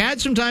 so you've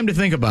had some time to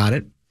think about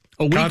it.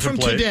 A week from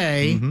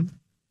today,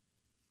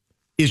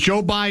 is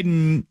Joe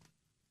Biden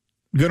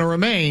going to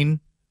remain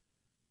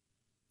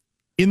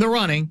in the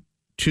running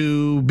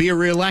to be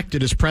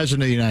reelected as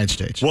president of the United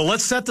States? Well,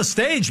 let's set the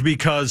stage,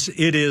 because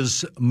it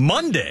is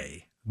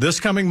Monday, this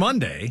coming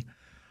Monday,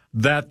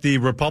 that the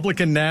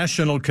Republican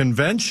National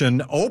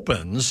Convention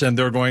opens, and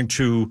they're going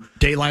to...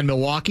 Dateline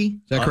Milwaukee,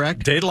 is that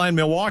correct? Dateline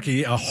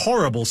Milwaukee, a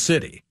horrible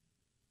city,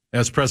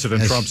 as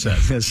President Trump said.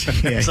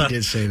 Yeah, he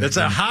did say that. It's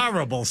a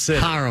horrible city.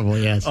 Horrible,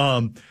 yes.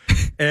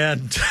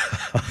 And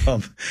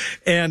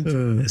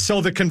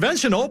so the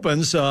convention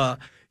opens.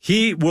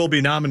 He will be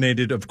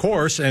nominated, of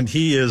course, and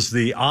he is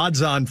the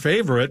odds-on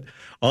favorite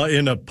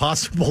in a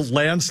possible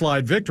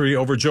landslide victory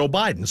over Joe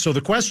Biden. So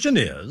the question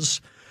is,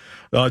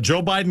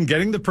 Joe Biden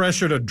getting the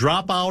pressure to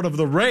drop out of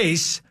the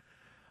race.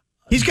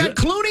 He's got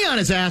Clooney on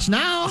his ass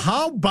now.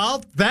 How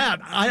about that?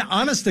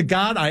 Honest to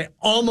God, I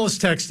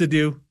almost texted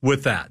you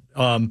with that.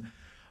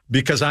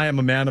 Because I am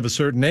a man of a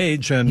certain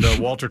age, and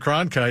Walter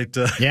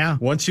Cronkite,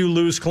 once you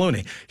lose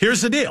Clooney.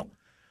 Here's the deal.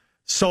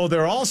 So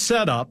they're all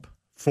set up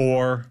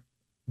for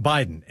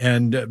Biden,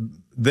 and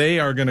they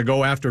are going to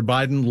go after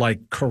Biden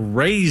like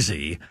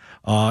crazy.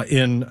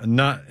 And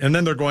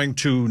then they're going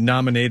to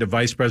nominate a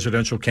vice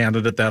presidential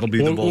candidate. That'll be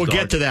the Bulldog. We'll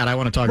get to that. I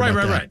want to talk about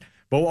that. Right.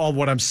 But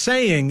what I'm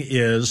saying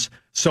is,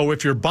 so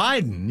if you're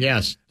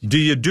Biden, do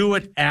you do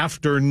it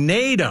after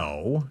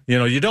NATO? You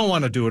know, you don't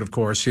want to do it, of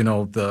course. You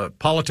know, the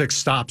politics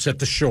stops at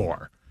the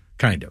shore,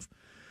 kind of.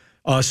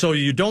 So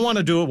you don't want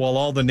to do it while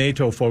all the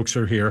NATO folks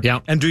are here. Yeah.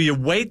 And do you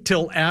wait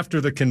till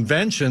after the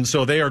convention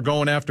so they are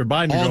going after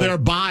Biden? All their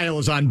bile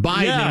is on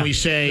Biden, and we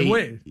say,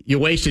 you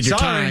wasted your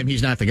time.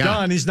 He's not the guy.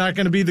 Done. He's not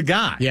going to be the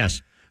guy.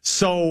 Yes.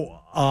 So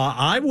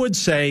I would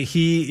say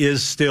he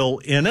is still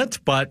in it,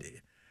 but...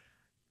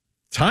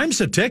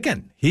 time's a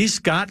ticking. He's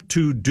got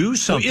to do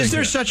something. Is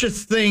there such a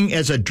thing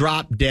as a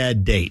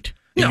drop-dead date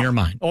in your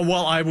mind? Oh,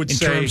 well, I would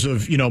say... in terms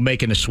of,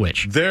 making a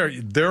switch.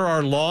 There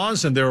are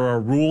laws and there are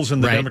rules in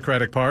the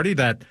Democratic Party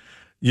that,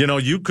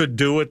 you could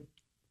do it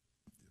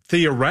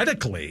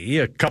theoretically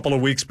a couple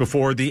of weeks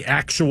before the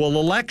actual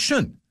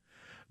election.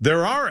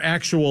 There are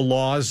actual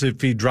laws if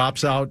he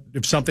drops out,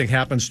 if something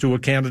happens to a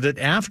candidate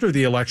after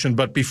the election,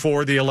 but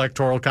before the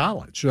Electoral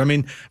College. I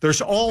mean, there's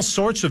all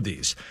sorts of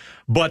these.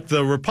 But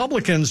the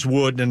Republicans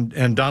would,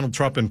 and Donald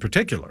Trump in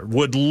particular,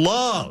 would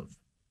love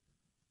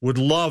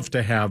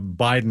to have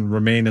Biden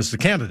remain as the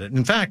candidate.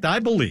 In fact, I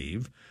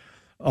believe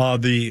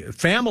the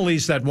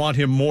families that want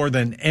him more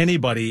than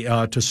anybody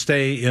to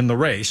stay in the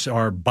race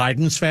are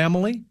Biden's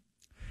family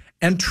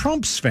and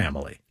Trump's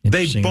family.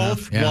 They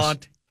both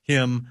want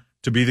him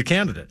to be the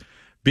candidate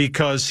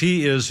because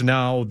he is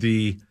now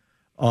the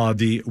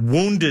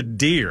wounded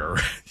deer,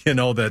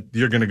 that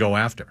you're going to go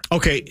after.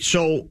 Okay,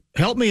 so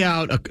help me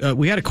out.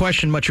 We had a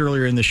question much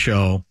earlier in the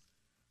show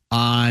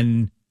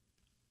on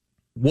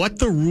what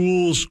the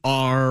rules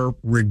are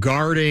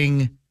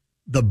regarding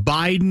the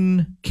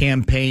Biden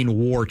campaign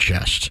war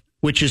chest,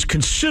 which is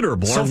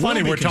considerable. So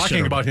funny, we're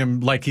talking about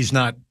him like he's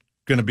not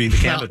going to be the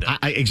candidate.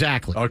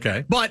 Exactly.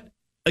 Okay. But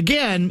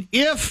again,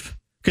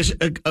 because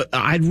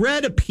I'd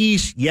read a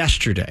piece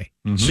yesterday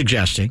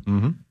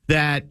suggesting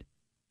that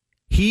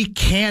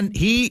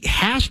he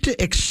has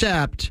to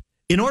accept,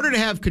 in order to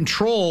have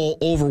control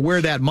over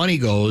where that money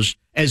goes,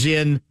 as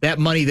in that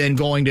money then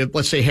going to,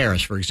 let's say,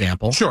 Harris, for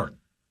example. Sure.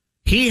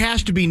 He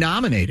has to be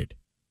nominated.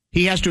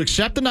 He has to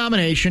accept the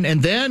nomination,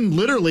 and then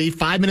literally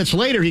 5 minutes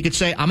later, he could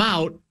say, I'm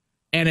out.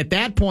 And at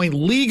that point,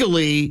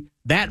 legally,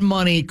 that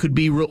money could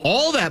be,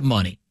 all that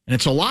money, and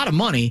it's a lot of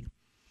money,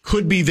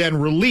 could be then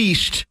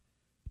released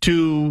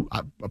to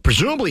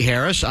presumably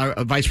Harris,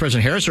 Vice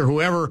President Harris, or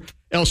whoever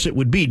else it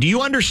would be. Do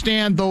you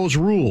understand those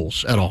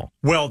rules at all?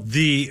 Well,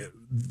 the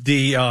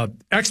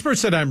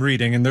experts that I'm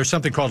reading, and there's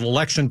something called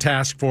Election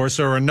Task Force,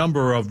 there are a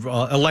number of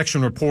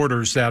election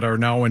reporters that are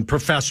now, and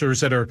professors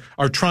that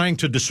are trying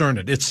to discern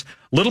it. It's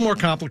a little more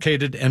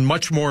complicated and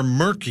much more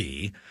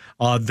murky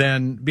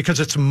because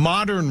it's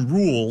modern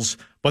rules,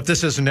 but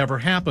this has never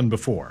happened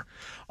before.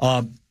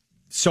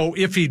 So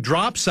if he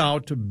drops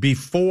out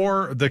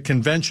before the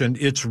convention,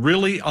 it's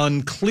really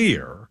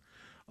unclear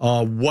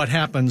what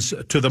happens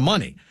to the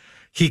money.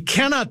 He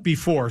cannot be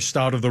forced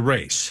out of the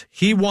race.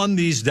 He won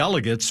these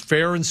delegates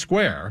fair and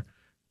square.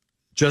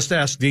 Just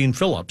ask Dean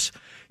Phillips.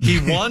 He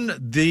won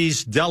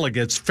these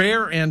delegates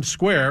fair and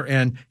square,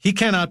 and he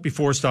cannot be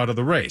forced out of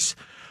the race.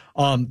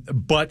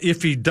 But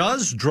if he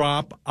does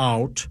drop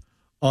out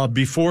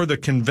before the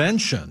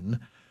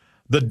convention,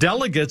 the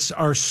delegates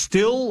are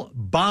still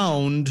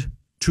bound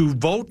to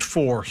vote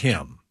for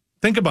him.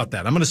 Think about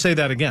that. I'm going to say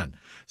that again.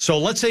 So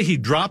let's say he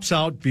drops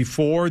out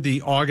before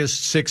the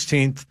August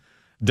 16th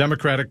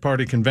Democratic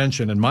Party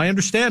convention. And my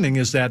understanding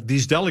is that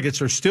these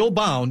delegates are still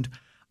bound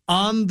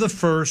on the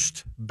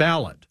first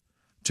ballot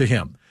to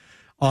him.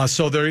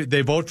 So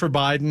they vote for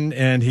Biden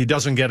and he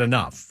doesn't get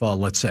enough,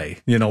 let's say,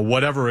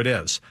 whatever it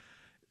is.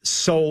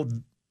 So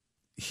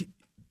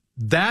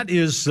that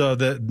is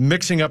the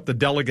mixing up the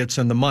delegates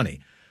and the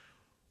money.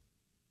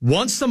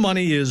 Once the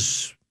money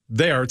is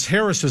there, it's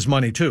Harris's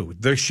money too.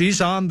 She's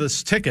on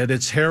this ticket.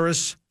 It's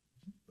Harris.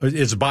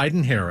 It's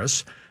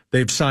Biden-Harris.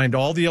 They've signed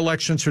all the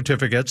election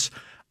certificates,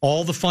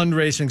 all the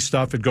fundraising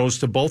stuff. It goes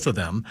to both of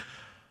them.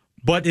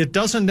 But it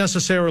doesn't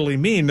necessarily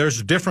mean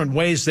there's different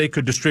ways they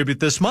could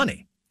distribute this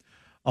money.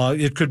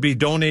 It could be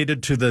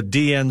donated to the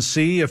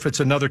DNC if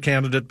it's another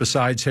candidate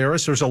besides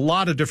Harris. There's a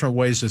lot of different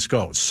ways this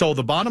goes. So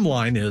the bottom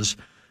line is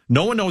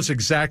no one knows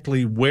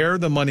exactly where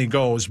the money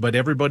goes, but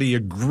everybody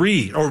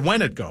agrees, or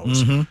when it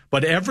goes,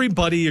 but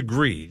everybody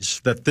agrees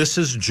that this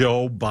is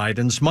Joe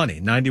Biden's money,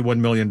 $91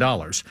 million.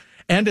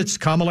 And it's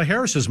Kamala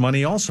Harris's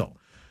money also.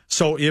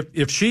 So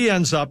if she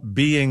ends up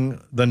being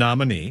the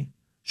nominee,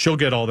 she'll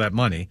get all that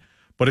money.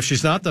 But if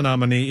she's not the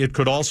nominee, it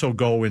could also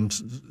go in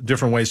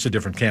different ways to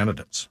different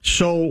candidates.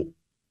 So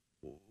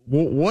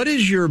what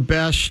is your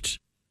best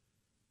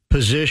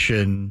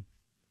position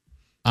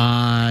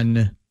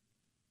on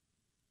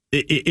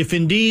if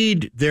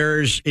indeed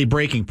there's a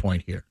breaking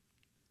point here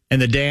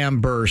and the dam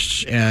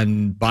bursts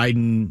and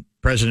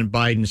President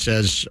Biden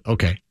says,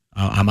 okay,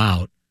 I'm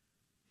out,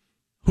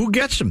 who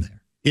gets him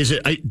there? Is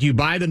it? Do you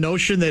buy the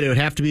notion that it would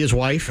have to be his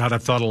wife? God,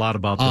 I've thought a lot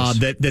about this.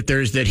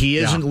 That he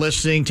isn't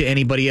listening to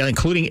anybody else,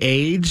 including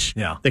aides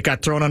that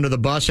got thrown under the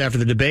bus after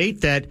the debate.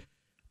 That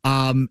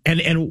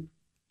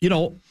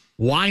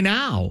why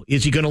now?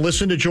 Is he going to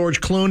listen to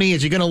George Clooney?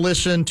 Is he going to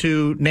listen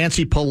to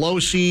Nancy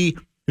Pelosi,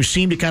 who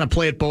seemed to kind of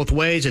play it both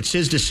ways? It's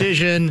his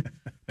decision,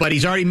 but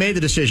he's already made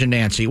the decision,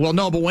 Nancy. Well,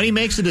 no, but when he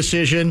makes the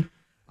decision,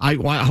 I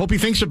hope he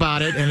thinks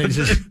about it, and it's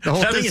just, the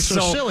whole thing is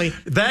so silly.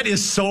 That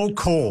is so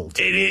cold.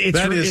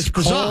 It's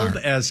cold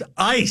as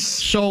ice.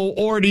 So,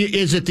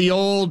 is it the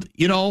old,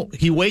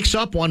 he wakes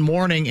up one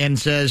morning and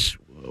says,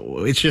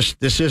 it's just,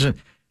 this isn't,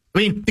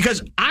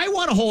 because I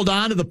want to hold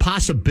on to the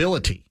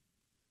possibility,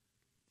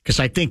 because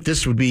I think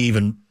this would be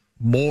even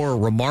more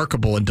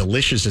remarkable and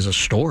delicious as a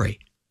story,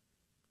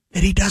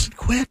 that he doesn't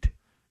quit.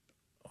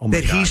 Oh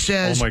my God. He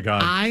says, oh my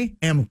God. I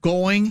am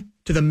going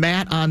to the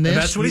mat on this.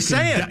 And that's what he's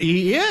saying.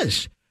 He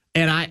is.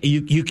 And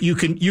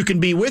you can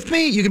be with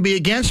me, you can be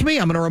against me.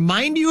 I'm going to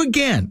remind you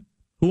again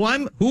who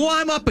I'm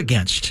up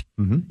against.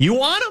 Mm-hmm. You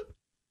want him?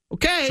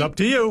 Okay. It's up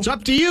to you. It's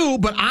up to you,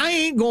 but I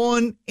ain't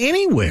going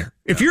anywhere.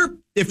 Yeah.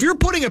 If you're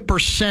putting a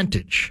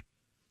percentage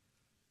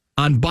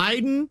on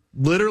Biden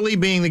literally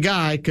being the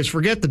guy, because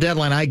forget the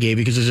deadline I gave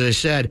you, because as I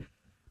said,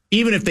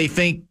 even if they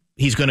think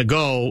he's going to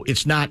go,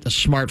 it's not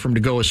smart for him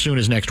to go as soon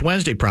as next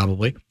Wednesday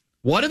probably.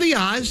 What are the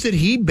odds that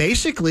he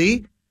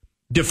basically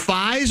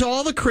defies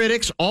all the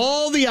critics,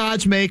 all the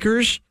odds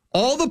makers,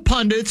 all the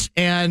pundits,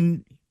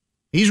 and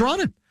he's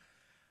running?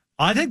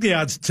 I think the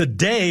odds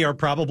today are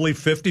probably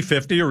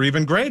 50-50 or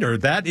even greater.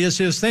 That is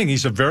his thing.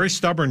 He's a very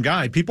stubborn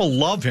guy. People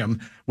love him.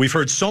 We've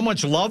heard so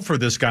much love for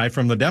this guy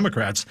from the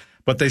Democrats,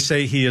 but they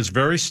say he is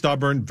very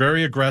stubborn,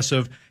 very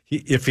aggressive.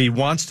 If he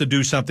wants to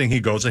do something, he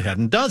goes ahead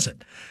and does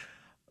it.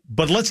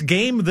 But let's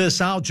game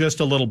this out just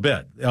a little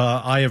bit.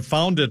 I have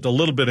found it a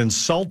little bit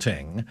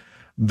insulting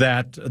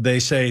that they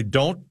say,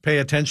 don't pay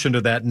attention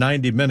to that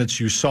 90 minutes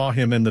you saw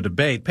him in the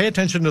debate. Pay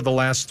attention to the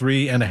last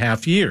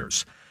 3.5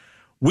 years.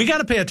 We got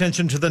to pay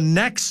attention to the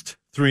next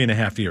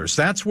 3.5 years.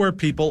 That's where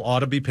people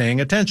ought to be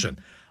paying attention.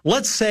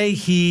 Let's say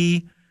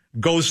he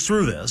goes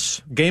through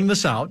this, game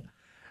this out,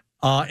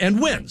 and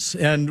wins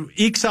and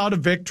ekes out a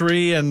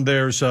victory, and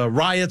there's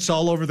riots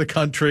all over the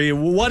country,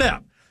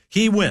 whatever.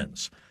 He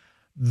wins.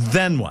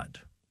 Then what?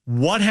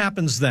 What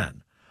happens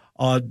then?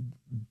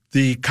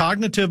 The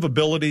cognitive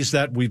abilities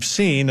that we've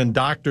seen and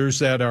doctors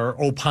that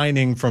are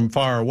opining from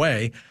far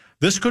away,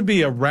 this could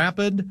be a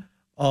rapid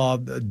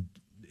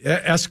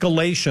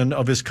escalation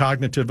of his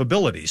cognitive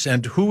abilities.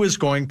 And who is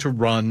going to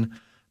run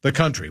the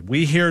country?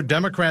 We hear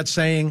Democrats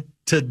saying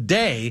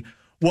today,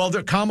 well,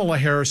 Kamala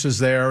Harris is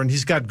there and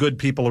he's got good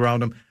people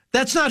around him.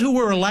 That's not who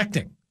we're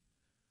electing.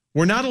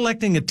 We're not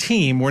electing a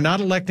team. We're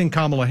not electing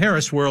Kamala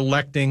Harris. We're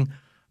electing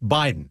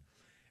Biden.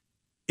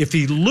 If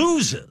he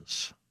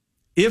loses,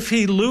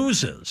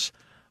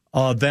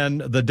 then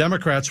the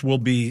Democrats will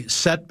be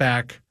set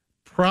back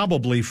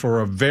probably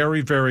for a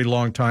very, very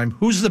long time.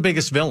 Who's the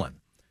biggest villain?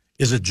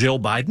 Is it Jill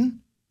Biden?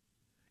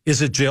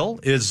 Is it Jill?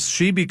 Is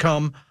she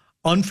become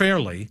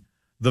unfairly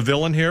the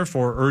villain here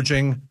for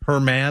urging her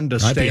man to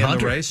stay in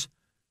the race?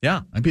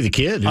 Yeah. Might be the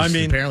kid who's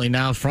apparently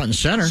now front and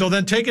center. So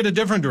then take it a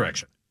different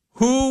direction.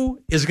 Who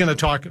is going to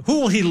talk? Who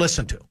will he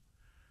listen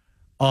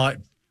to?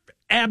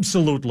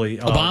 Absolutely.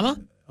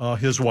 Obama?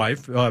 His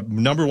wife.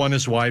 Number one,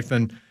 his wife.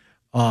 And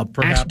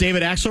perhaps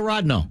David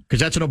Axelrod? No,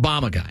 because that's an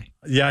Obama guy.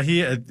 Yeah,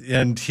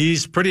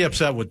 he's pretty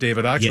upset with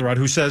David Axelrod,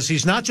 who says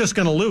he's not just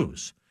going to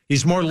lose.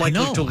 He's more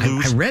likely to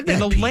lose I read that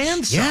in a piece.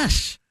 landslide.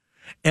 Yes.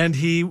 And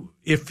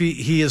if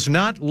he is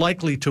not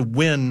likely to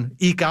win,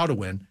 eke out a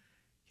win,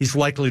 he's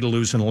likely to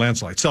lose in a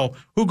landslide. So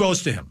who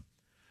goes to him?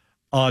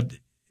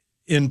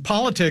 In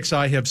politics,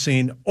 I have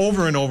seen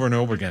over and over and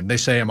over again, they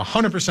say, I'm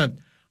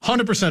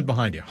 100%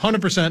 behind you,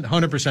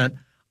 100%,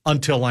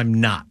 until I'm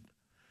not.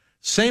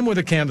 Same with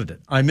a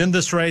candidate. I'm in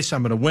this race.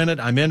 I'm going to win it.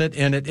 I'm in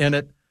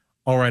it.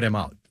 All right, I'm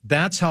out.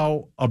 That's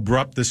how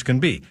abrupt this can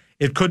be.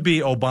 It could be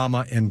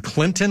Obama and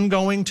Clinton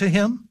going to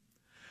him.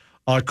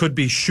 It could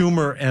be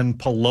Schumer and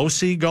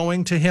Pelosi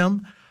going to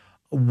him.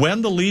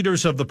 When the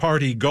leaders of the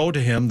party go to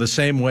him the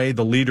same way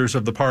the leaders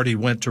of the party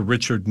went to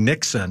Richard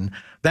Nixon,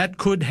 that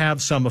could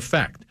have some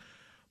effect.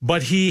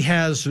 But he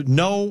has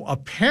no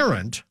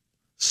apparent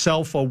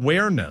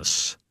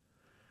self-awareness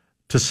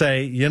to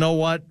say, you know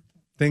what,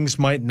 things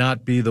might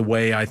not be the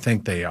way I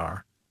think they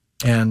are.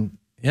 And,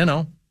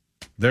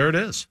 there it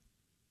is.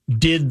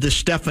 Did the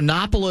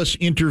Stephanopoulos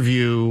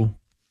interview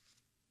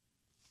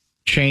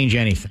change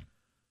anything?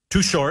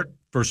 Too short,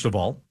 first of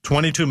all,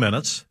 22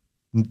 minutes,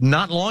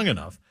 not long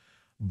enough.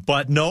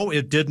 But no,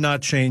 it did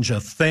not change a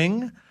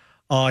thing.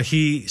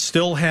 He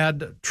still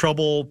had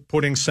trouble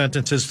putting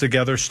sentences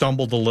together,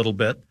 stumbled a little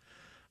bit.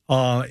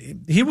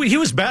 He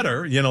was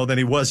better, than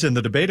he was in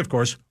the debate, of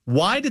course.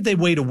 Why did they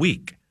wait a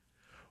week?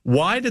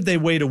 Why did they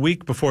wait a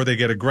week before they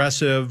get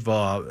aggressive?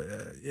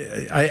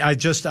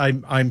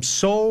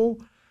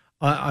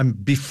 I'm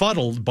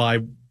befuddled by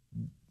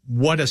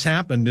what has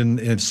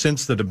happened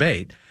since the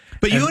debate.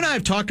 But you and I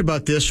have talked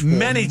about this for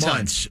many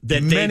months, times.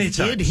 That they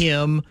did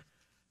him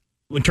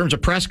in terms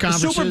of press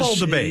conferences. The Super Bowl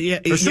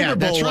debate. The Super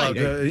Bowl that's right.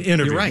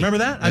 Interview. You're right. Remember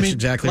that? That's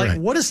exactly right.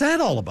 What is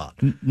that all about?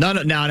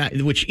 No,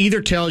 which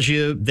either tells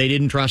you they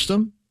didn't trust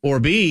him, or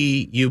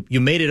B,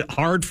 you made it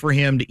hard for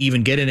him to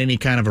even get in any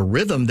kind of a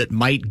rhythm that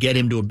might get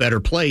him to a better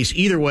place.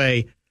 Either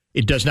way,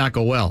 it does not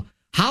go well.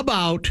 How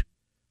about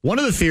one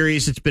of the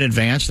theories that's been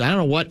advanced, I don't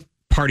know what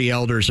party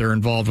elders are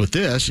involved with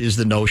this, is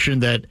the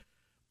notion that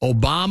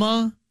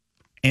Obama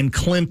and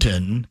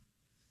Clinton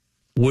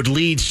would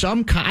lead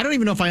some kind, I don't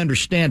even know if I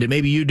understand it,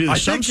 maybe you do,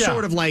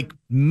 sort of like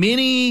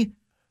mini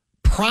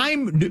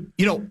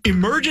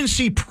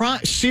emergency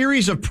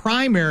series of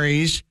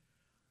primaries,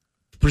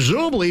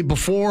 presumably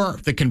before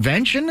the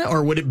convention,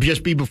 or would it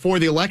just be before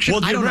the election?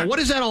 Well, I don't know. What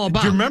is that all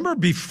about? Do you remember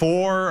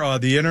before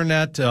the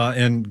internet,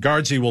 and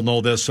Guardsy will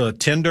know this,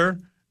 Tinder?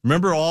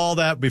 Remember all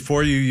that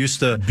before you used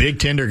to... Big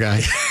Tinder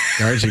guy.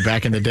 Guardsy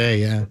back in the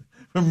day, yeah.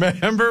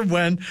 Remember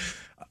when...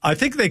 I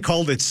think they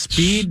called it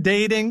speed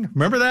dating.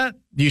 Remember that?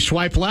 Do you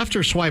swipe left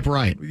or swipe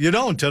right? You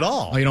don't at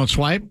all. Oh, you don't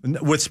swipe?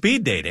 With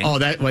speed dating. Oh,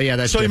 that's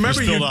so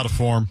remember filled out a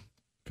form.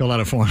 Filled out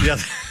a form. Yeah.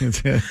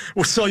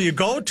 So you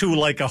go to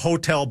like a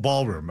hotel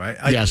ballroom, right?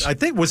 Yes. I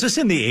think, was this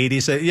in the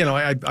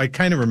 80s? I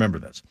kind of remember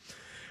this.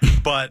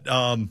 But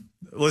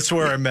that's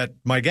where I met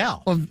my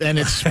gal. Well, and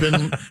it's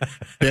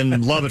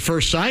been love at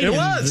first sight. It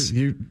was.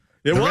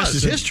 The rest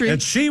is history. And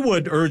she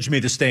would urge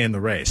me to stay in the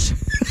race.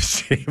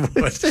 She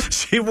would.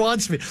 She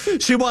wants me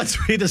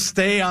to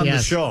stay on the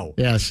show.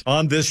 Yes.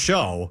 On this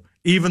show,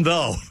 even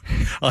though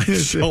I'm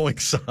showing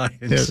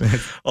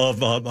signs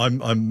of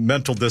I'm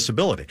mental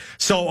disability.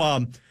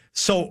 So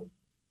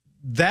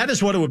that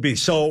is what it would be.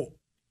 So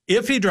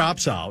if he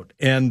drops out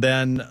and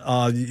then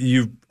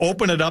you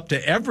open it up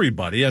to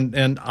everybody,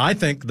 and I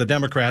think the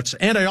Democrats,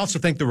 and I also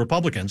think the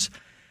Republicans,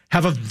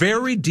 have a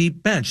very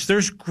deep bench.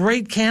 There's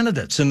great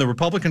candidates in the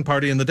Republican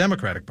Party and the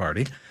Democratic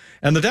Party,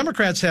 and the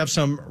Democrats have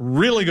some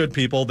really good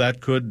people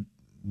that could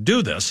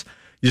do this.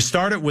 You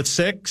start it with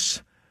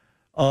 6,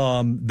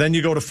 then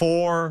you go to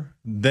 4,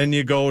 then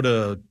you go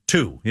to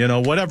 2,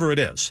 whatever it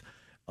is.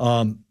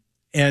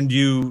 And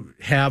you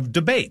have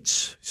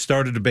debates.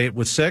 Start a debate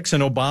with 6,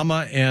 and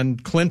Obama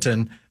and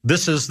Clinton,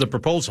 this is the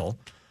proposal,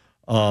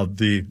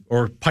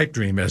 or pipe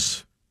dream,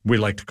 as we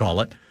like to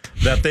call it,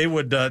 that they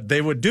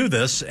would do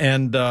this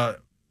and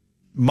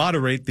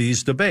moderate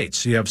these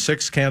debates. You have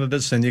 6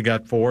 candidates, then you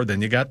got 4,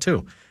 then you got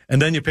 2,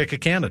 and then you pick a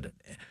candidate.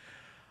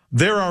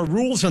 There are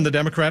rules in the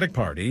Democratic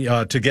Party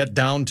to get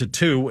down to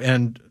 2,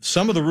 and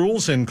some of the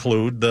rules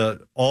include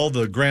all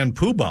the grand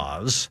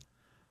poobahs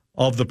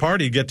of the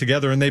party get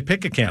together and they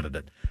pick a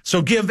candidate.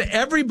 So give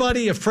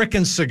everybody a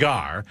frickin'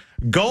 cigar,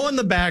 go in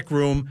the back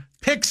room,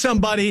 pick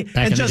somebody,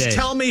 and just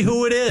tell me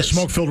who it is. The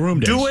smoke-filled room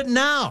days. Do it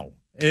now,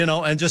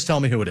 and just tell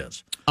me who it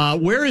is.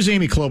 Where is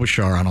Amy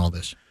Klobuchar on all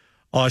this?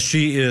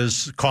 She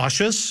is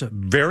cautious,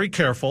 very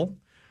careful.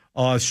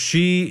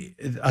 She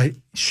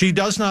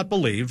does not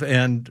believe,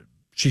 and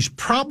she's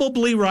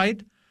probably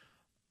right,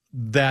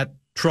 that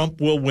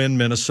Trump will win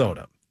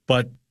Minnesota.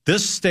 But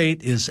this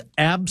state is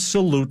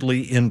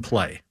absolutely in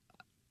play.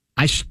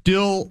 I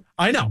still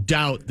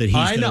doubt that he's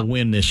going to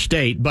win this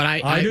state, but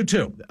I do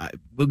too.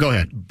 Well, go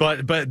ahead.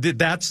 But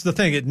that's the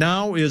thing. It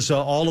now is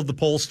all of the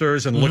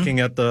pollsters and looking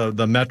at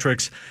the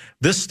metrics.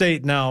 This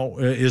state now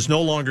is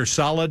no longer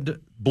solid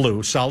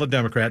blue, solid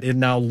Democrat. It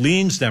now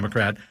leans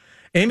Democrat.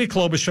 Amy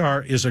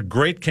Klobuchar is a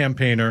great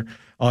campaigner.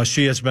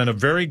 She has been a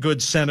very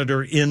good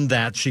senator in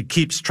that she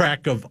keeps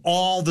track of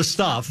all the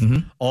stuff,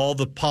 all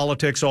the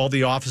politics, all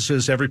the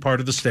offices, every part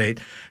of the state.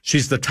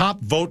 She's the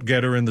top vote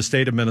getter in the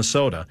state of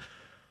Minnesota.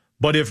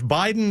 But if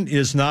Biden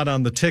is not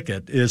on the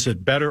ticket, is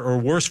it better or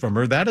worse from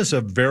her? That is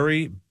a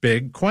very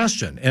big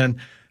question. And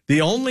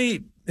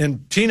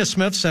Tina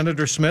Smith,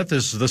 Senator Smith,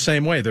 is the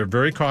same way. They're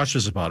very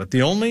cautious about it.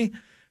 The only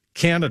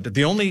candidate,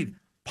 the only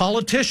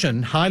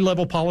politician,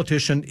 high-level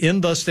politician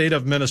in the state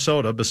of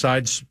Minnesota,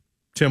 besides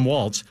Tim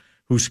Walz,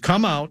 who's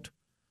come out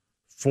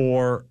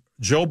for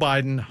Joe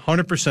Biden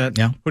 100%.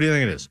 Yeah. Who do you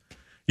think it is?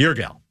 Your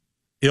gal,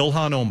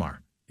 Ilhan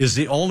Omar, is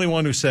the only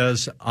one who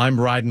says, I'm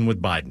riding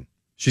with Biden.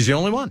 She's the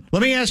only one.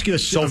 Let me ask you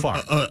so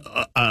far.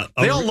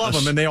 They all love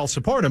him and they all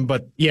support him,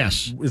 but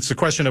yes, it's the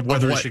question of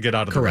whether he should get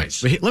out of the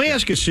race. Let me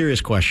ask you a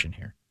serious question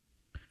here.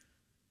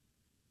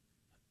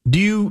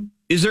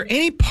 Is there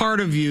any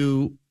part of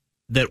you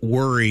that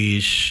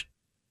worries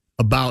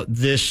about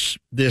this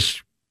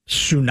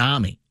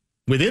tsunami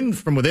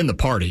from within the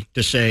party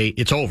to say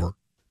it's over?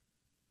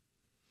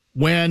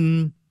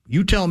 When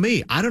you tell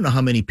me, I don't know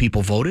how many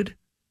people voted,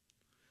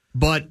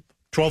 but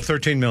 12,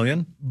 13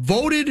 million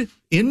voted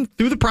in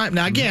through the prime.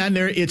 Now, again,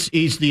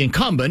 he's the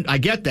incumbent. I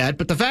get that.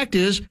 But the fact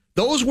is,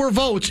 those were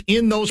votes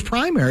in those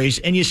primaries.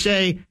 And you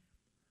say,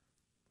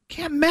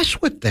 can't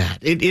mess with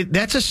that.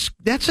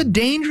 That's a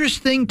dangerous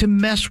thing to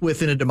mess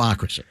with in a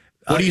democracy.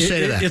 What do you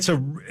say to that?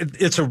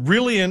 It's a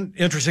really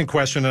interesting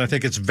question, and I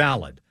think it's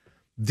valid.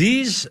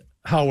 These,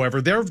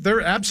 however,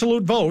 they're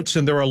absolute votes,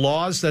 and there are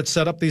laws that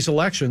set up these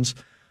elections.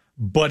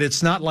 But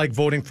it's not like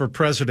voting for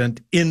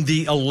president in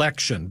the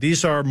election.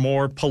 These are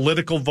more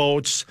political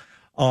votes.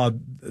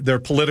 They're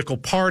political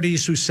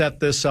parties who set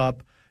this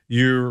up.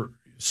 In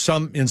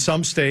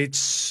some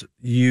states,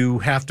 you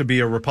have to be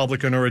a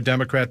Republican or a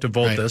Democrat to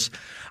vote this.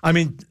 I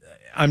mean,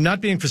 I'm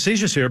not being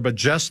facetious here, but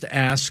just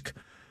ask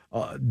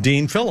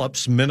Dean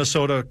Phillips,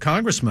 Minnesota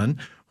congressman,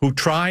 who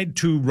tried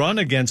to run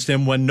against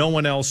him when no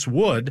one else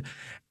would.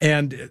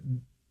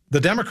 And the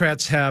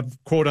Democrats have,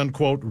 quote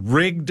unquote,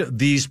 rigged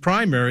these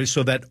primaries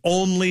so that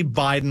only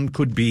Biden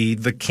could be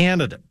the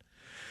candidate.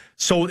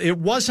 So it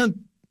wasn't,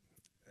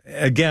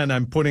 again,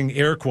 I'm putting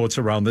air quotes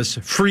around this,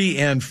 free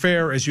and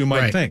fair as you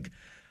might think.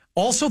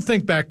 Also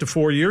think back to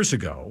 4 years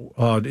ago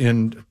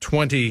in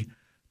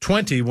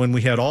 2020 when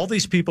we had all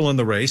these people in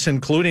the race,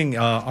 including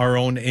our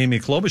own Amy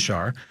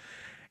Klobuchar.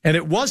 And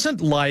it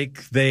wasn't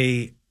like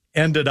they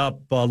ended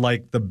up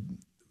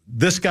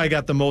this guy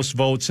got the most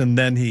votes and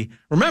then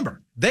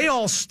remember, they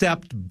all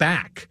stepped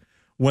back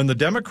when the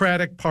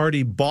Democratic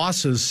Party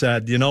bosses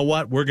said, you know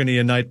what, we're going to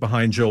unite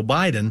behind Joe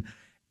Biden.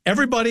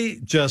 Everybody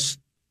just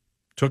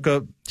took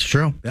It's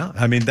true. Yeah,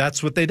 I mean,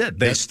 that's what they did.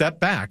 They stepped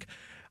back,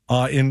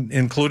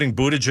 including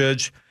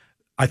Buttigieg.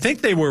 I think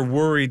they were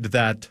worried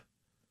that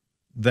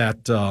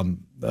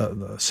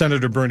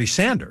Senator Bernie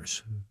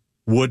Sanders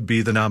would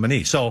be the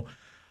nominee. So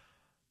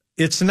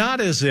it's not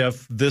as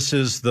if this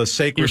is the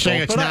sacred. You're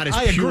saying vote, it's not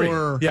as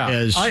pure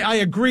as... I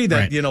agree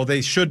that,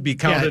 they should be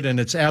counted and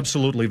it's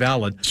absolutely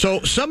valid. So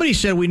somebody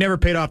said we never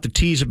paid off the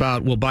tease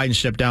about will Biden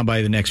step down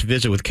by the next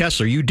visit with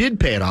Kessler. You did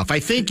pay it off. I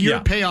think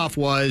your payoff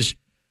was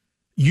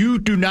you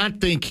do not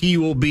think he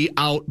will be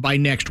out by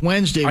next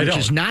Wednesday, which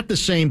is not the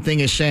same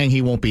thing as saying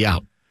he won't be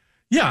out.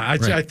 Yeah,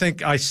 I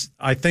think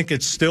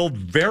it's still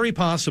very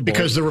possible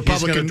because the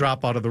Republican he's going to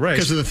drop out of the race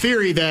because of the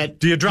theory that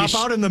do you drop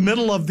out in the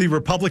middle of the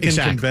Republican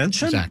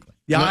convention? Exactly.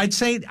 Yeah, I'd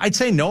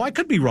say no. I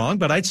could be wrong,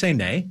 but I'd say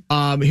nay.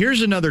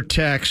 Here's another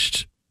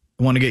text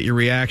I want to get your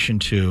reaction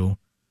to.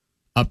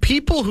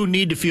 People who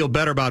need to feel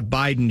better about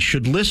Biden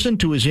should listen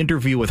to his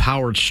interview with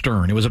Howard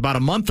Stern. It was about a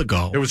month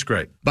ago. It was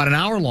great. About an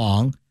hour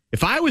long.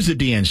 If I was the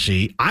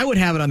DNC, I would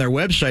have it on their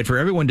website for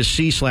everyone to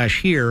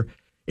see/hear.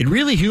 It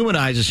really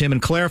humanizes him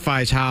and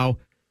clarifies how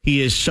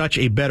he is such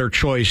a better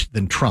choice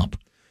than Trump.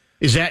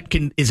 Is that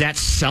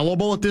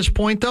sellable at this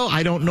point, though?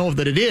 I don't know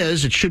that it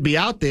is. It should be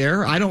out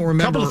there. I don't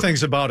remember. A couple of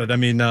things about it. I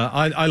mean,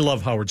 I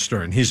love Howard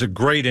Stern. He's a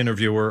great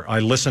interviewer. I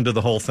listened to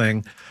the whole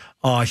thing.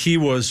 He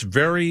was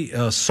very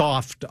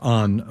soft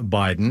on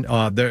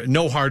Biden. There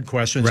no hard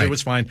questions. Right. It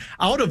was fine.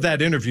 Out of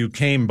that interview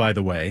came, by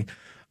the way,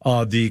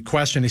 the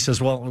question. He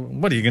says, "Well,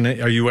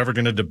 are you ever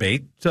going to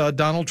debate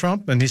Donald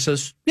Trump?" And he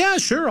says, "Yeah,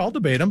 sure, I'll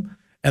debate him."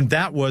 And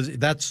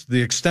that's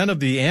the extent of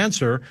the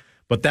answer.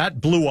 But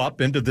that blew up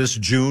into this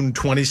June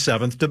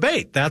 27th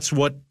debate. That's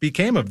what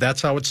became of.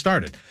 That's how it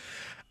started.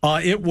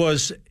 It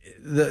was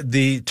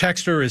the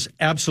texter is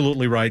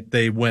absolutely right.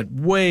 They went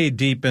way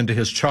deep into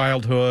his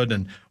childhood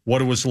and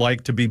what it was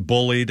like to be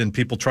bullied, and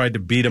people tried to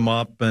beat him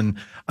up, and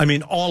I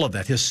mean all of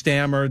that. His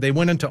stammer. They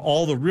went into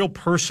all the real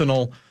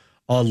personal,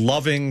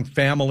 loving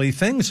family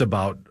things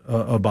about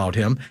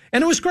him,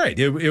 and it was great.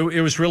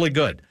 It was really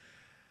good.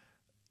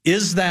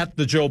 Is that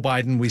the Joe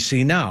Biden we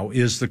see now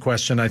is the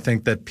question I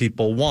think that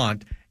people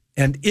want.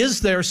 And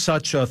is there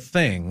such a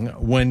thing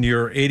when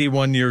you're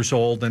 81 years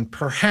old and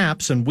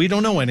perhaps, and we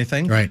don't know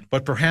anything, right,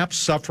 but perhaps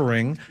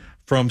suffering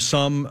from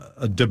some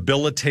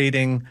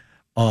debilitating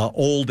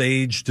old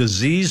age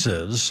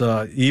diseases,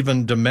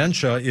 even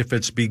dementia if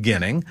it's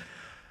beginning?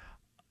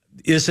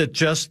 Is it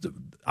just,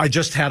 I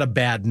just had a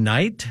bad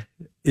night?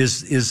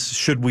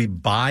 Should we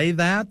buy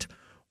that?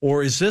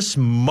 Or is this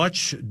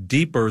much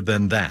deeper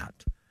than that?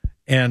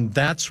 And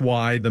that's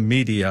why the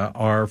media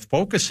are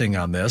focusing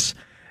on this,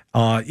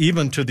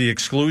 even to the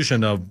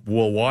exclusion of,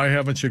 well, why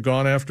haven't you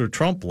gone after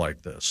Trump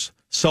like this?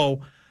 So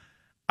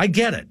I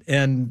get it.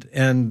 And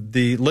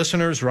the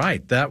listener's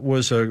right. That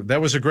was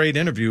a great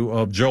interview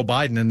of Joe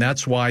Biden. And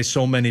that's why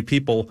so many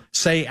people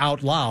say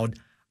out loud,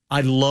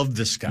 I love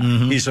this guy.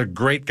 Mm-hmm. He's a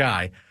great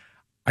guy.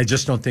 I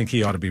just don't think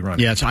he ought to be running.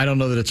 Yes, I don't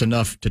know that it's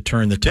enough to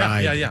turn the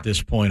tide at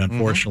this point,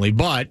 unfortunately.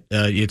 Mm-hmm.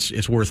 But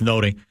it's worth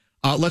noting.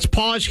 Let's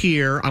pause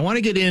here. I want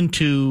to get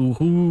into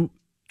who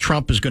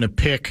Trump is going to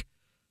pick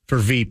for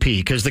VP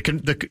because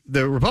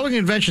the Republican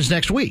convention is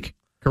next week,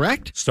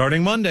 correct?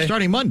 Starting Monday.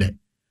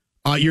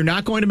 You're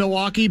not going to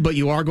Milwaukee, but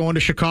you are going to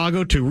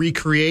Chicago to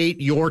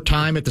recreate your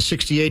time at the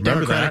 68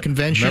 Democratic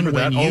Convention.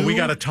 Remember that? We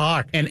got to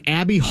talk. And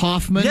Abby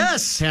Hoffman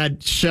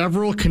had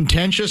several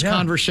contentious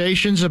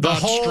conversations about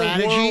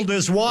strategy. The whole world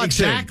is watching.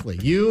 Exactly.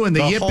 You and the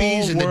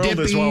Yippies and the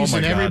Dippies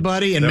and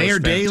everybody and Mayor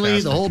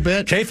Daley, the whole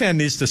bit. KFAN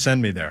needs to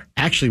send me there.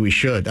 Actually, we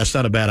should. That's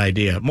not a bad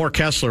idea. More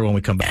Kessler when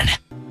we come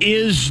back.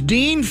 Is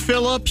Dean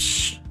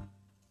Phillips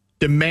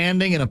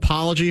demanding an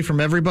apology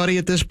from everybody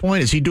at this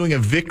point? Is he doing a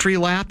victory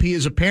lap? He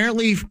has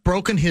apparently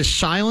broken his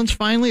silence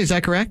finally. Is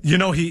that correct? You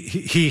know,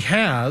 he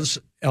has.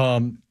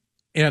 And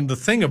the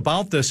thing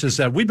about this is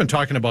that we've been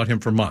talking about him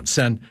for months.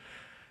 And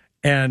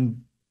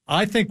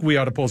I think we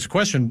ought to pose the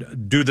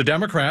question, do the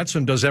Democrats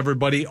and does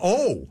everybody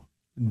owe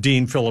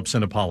Dean Phillips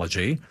an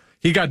apology?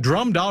 He got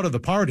drummed out of the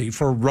party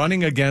for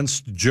running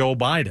against Joe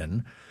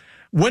Biden.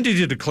 When did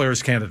he declare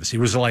his candidacy?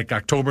 It was like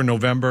October,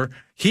 November.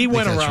 He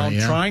went around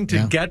trying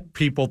to get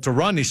people to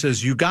run. He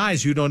says, you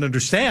guys, you don't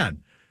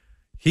understand.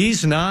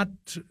 He's not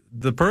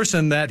the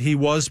person that he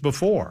was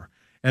before.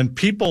 And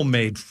people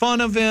made fun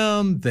of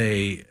him.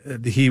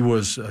 He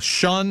was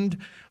shunned,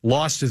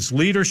 lost his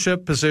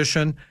leadership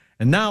position.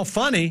 And now,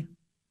 funny,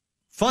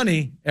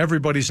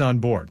 everybody's on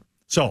board.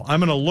 So I'm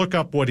going to look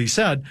up what he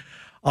said.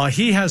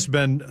 He has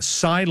been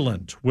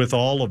silent with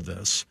all of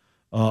this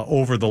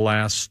over the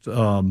last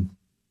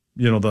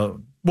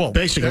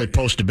basically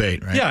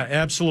post-debate, right? Yeah,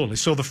 absolutely.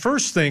 So the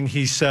first thing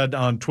he said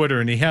on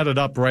Twitter, and he had it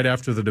up right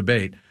after the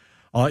debate,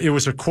 it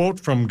was a quote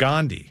from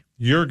Gandhi,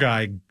 your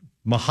guy,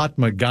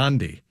 Mahatma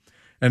Gandhi.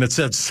 And it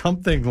said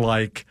something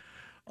like,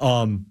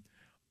 do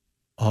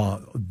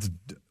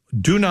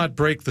not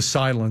break the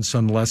silence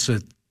unless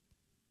it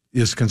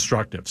is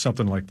constructive,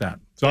 something like that.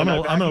 So I'm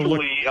going to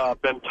look.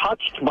 Been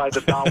touched by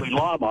the Dalai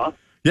Lama.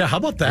 Yeah, how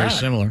about that? Very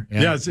similar.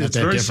 Yeah, it's very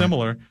different.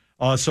 Similar.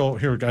 So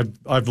here,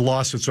 I've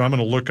lost it, so I'm going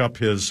to look up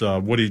his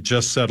what he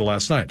just said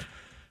last night.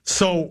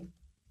 So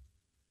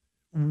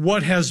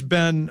what has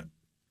been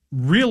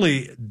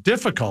really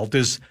difficult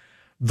is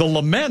the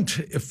lament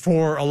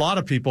for a lot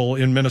of people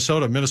in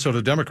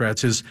Minnesota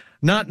Democrats is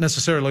not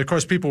necessarily, of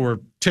course, people were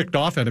ticked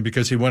off at him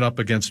because he went up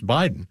against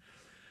Biden,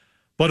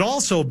 but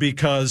also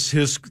because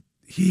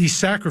he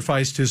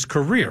sacrificed his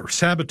career,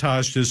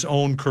 sabotaged his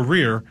own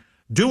career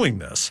doing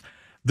this.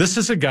 This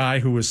is a guy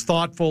who is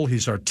thoughtful,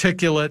 he's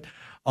articulate,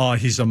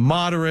 he's a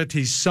moderate.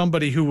 He's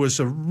somebody who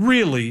was a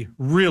really,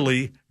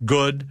 really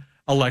good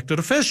elected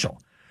official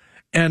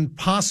and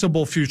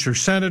possible future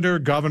senator,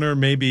 governor,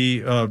 maybe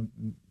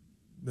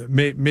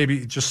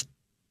just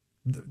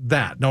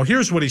that. Now,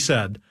 here's what he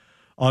said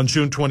on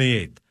June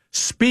 28th.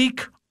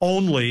 Speak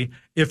only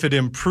if it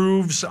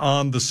improves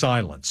on the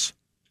silence.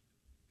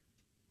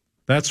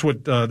 That's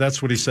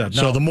what he said.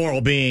 So the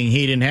moral being,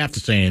 he didn't have to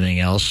say anything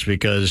else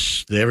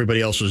because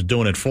everybody else was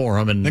doing it for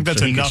him. And I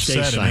think that's so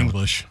enough said in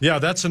English. Yeah,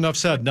 that's enough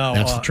said. Now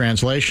that's the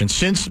translation.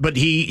 But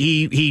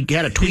he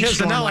had a tweet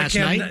storm last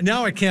night.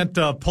 Now I can't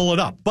pull it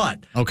up. But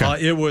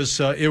it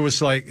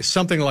was like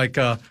something like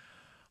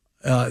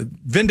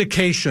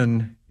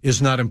vindication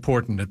is not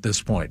important at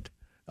this point.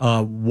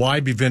 Why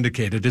be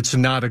vindicated? It's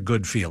not a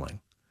good feeling.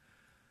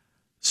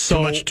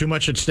 So too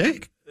much at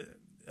stake.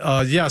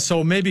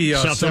 So maybe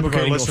some of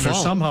our listeners,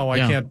 somehow I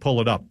can't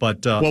pull it up.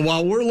 But well,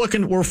 while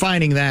we're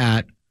finding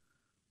that,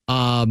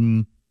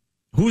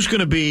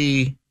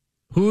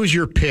 who's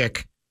your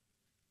pick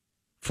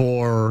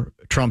for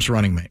Trump's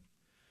running mate?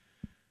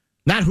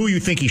 Not who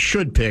you think he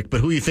should pick, but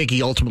who you think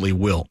he ultimately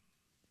will.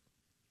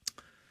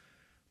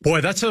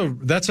 Boy, that's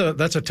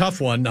a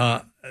tough one.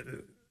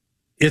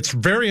 It's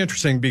very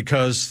interesting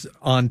because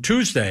on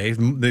Tuesday,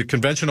 the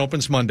convention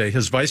opens Monday,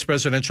 his vice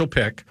presidential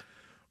pick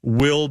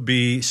will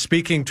be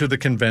speaking to the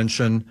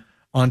convention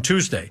on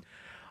Tuesday.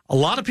 A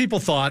lot of people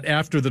thought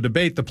after the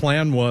debate, the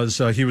plan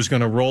was he was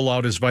going to roll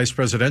out his vice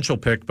presidential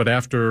pick, but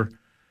after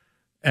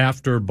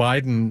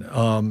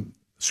Biden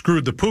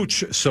screwed the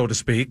pooch, so to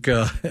speak,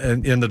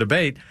 in the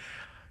debate,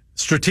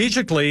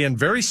 strategically and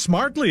very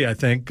smartly, I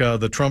think,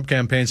 the Trump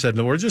campaign said,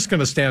 no, we're just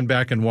going to stand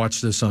back and watch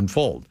this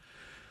unfold.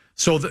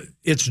 So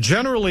it's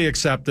generally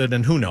accepted,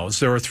 and who knows,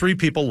 there are 3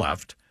 people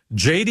left.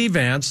 J.D.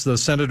 Vance, the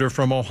senator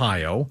from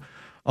Ohio,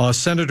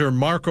 Senator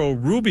Marco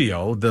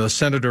Rubio, the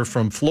senator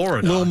from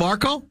Florida. Lil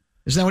Marco?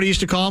 Isn't that what he used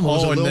to call him?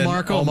 Was it Lil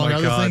Marco, among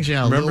other things?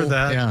 Yeah, remember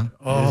that? Yeah.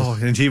 Oh,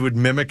 and he would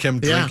mimic him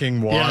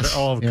drinking water. Yes.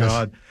 Oh, yes.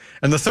 God.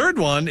 And the third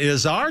one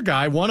is our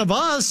guy, one of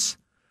us,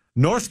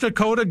 North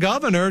Dakota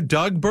Governor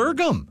Doug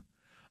Burgum.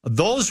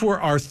 Those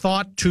are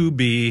thought to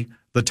be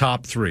the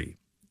top 3.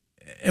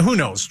 Who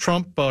knows?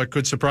 Trump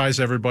could surprise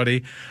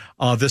everybody.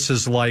 This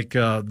is like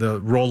the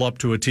roll-up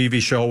to a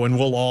TV show, and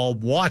we'll all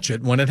watch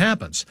it when it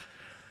happens.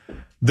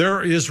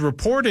 There is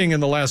reporting in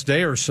the last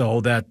day or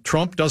so that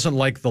Trump doesn't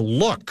like the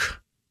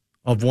look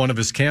of one of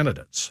his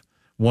candidates,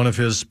 one of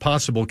his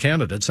possible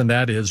candidates, and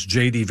that is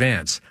J.D.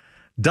 Vance.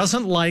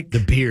 Doesn't like the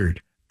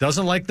beard.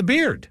 Doesn't like the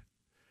beard.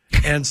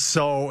 And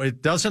so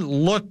it doesn't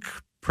look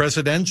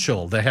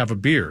presidential to have a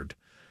beard.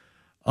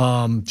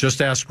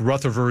 Just ask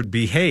Rutherford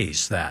B.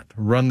 Hayes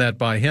run that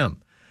by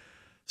him.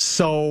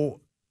 So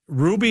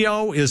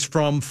Rubio is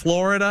from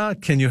Florida.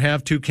 Can you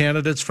have 2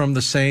 candidates from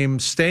the same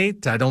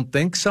state? I don't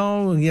think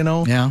so,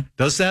 Yeah.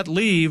 Does that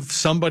leave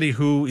somebody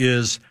who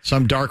is...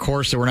 some dark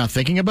horse that we're not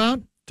thinking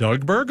about?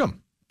 Doug Burgum.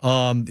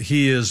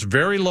 He is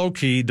very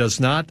low-key, does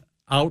not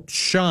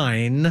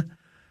outshine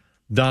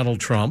Donald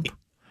Trump,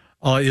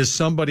 is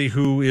somebody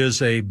who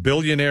is a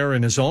billionaire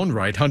in his own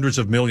right, hundreds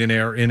of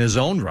millionaire in his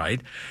own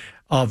right,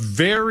 a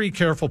very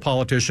careful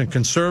politician,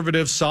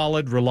 conservative,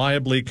 solid,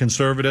 reliably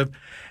conservative,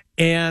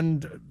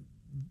 and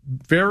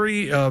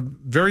very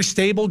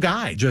stable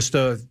guy. Just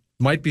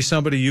might be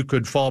somebody you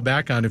could fall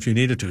back on if you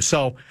needed to.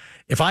 So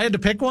if I had to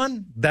pick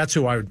one, that's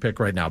who I would pick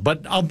right now.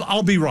 But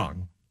I'll be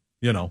wrong.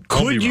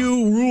 Could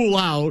you rule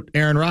out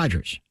Aaron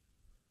Rodgers?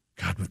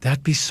 God, would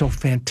that be so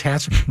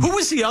fantastic? Who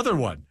was the other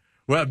one?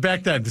 Well,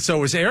 back then, so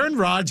it was Aaron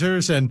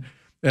Rodgers and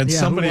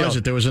somebody who was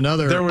else. There was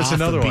another. There was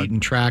another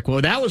beaten track.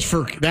 Well, that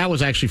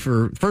was actually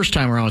for first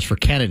time around was for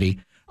Kennedy.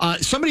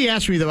 Somebody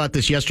asked me about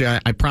this yesterday.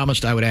 I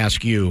promised I would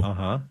ask you.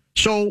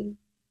 So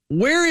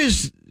where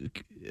is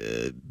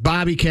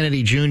Bobby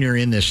Kennedy Jr.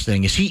 in this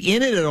thing? Is he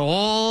in it at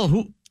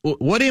all?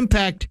 What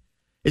impact?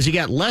 Has he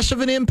got less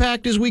of an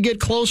impact as we get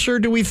closer,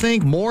 do we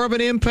think? More of an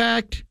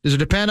impact? Does it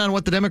depend on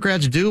what the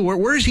Democrats do?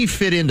 Where does he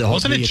fit into?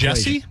 Wasn't it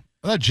Jesse?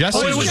 Jesse.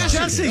 Oh, it was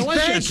Jesse.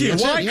 Thank you.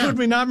 Why could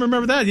we not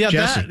remember that? Yeah,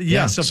 Jesse.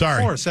 Yes, of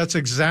course. That's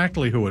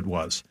exactly who it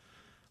was.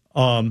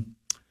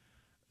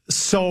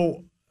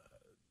 So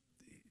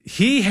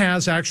he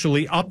has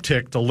actually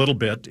upticked a little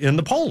bit in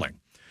the polling.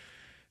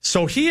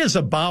 So he is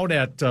about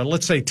at,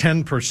 let's say,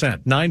 10%,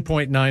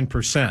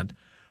 9.9%.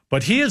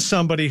 But he is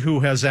somebody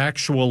who has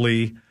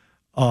actually...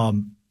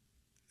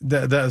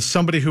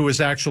 somebody who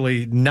has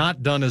actually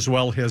not done as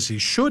well as he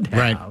should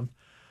have,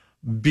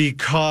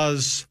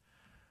 because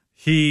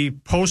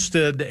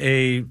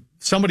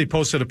somebody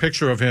posted a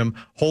picture of him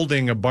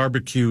holding a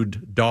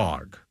barbecued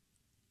dog.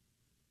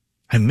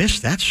 I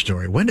missed that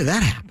story. When did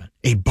that happen?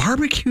 A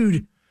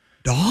barbecued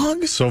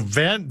dog? So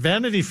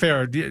Vanity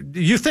Fair.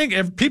 You think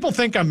if people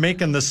think I'm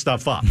making this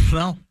stuff up?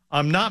 No,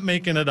 I'm not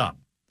making it up.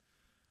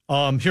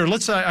 Here,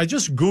 I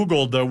just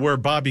Googled where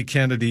Bobby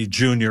Kennedy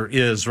Jr.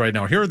 is right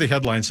now. Here are the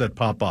headlines that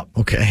pop up.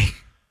 Okay.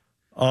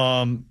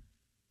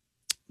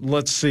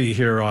 Let's see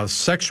here.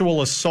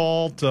 Sexual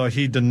assault,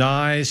 he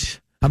denies.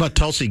 How about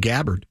Tulsi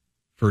Gabbard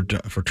for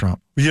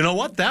Trump? You know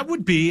what? That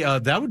would be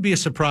a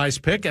surprise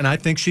pick, and I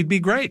think she'd be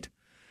great.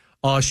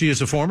 She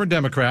is a former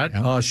Democrat.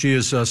 Yeah. She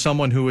is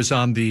someone who is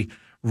on the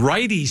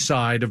righty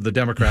side of the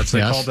Democrats.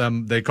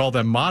 They call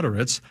them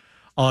moderates.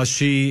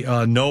 She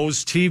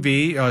knows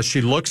TV.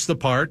 She looks the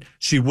part.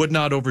 She would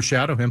not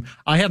overshadow him.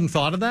 I hadn't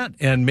thought of that,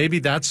 and maybe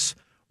that's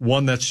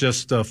one that's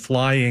just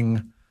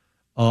flying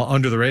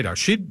under the radar.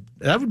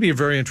 That would be a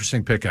very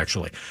interesting pick,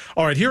 actually.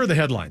 All right, here are the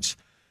headlines.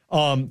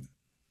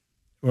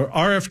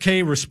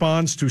 RFK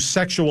responds to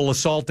sexual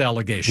assault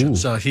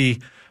allegations.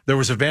 There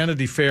was a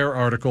Vanity Fair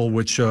article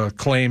which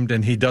claimed,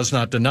 and he does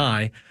not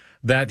deny,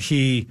 that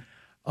he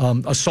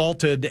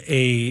assaulted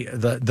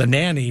the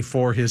nanny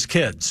for his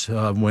kids.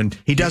 When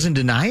he doesn't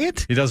deny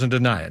it? He doesn't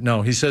deny it.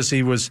 No, he says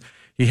he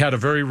had a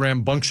very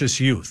rambunctious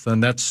youth,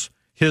 and that's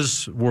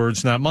his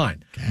words, not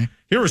mine. Okay.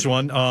 Here is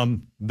one.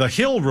 The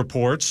Hill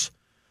reports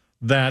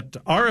that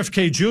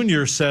RFK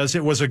Jr. says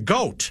it was a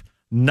goat,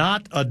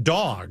 not a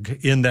dog,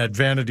 in that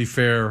Vanity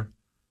Fair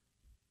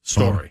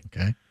story. Oh,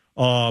 okay.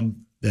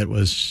 That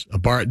was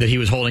that he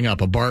was holding up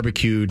a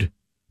barbecued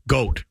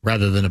goat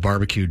rather than a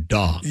barbecued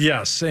dog.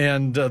 Yes,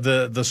 and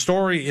the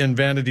story in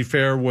Vanity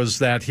Fair was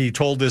that he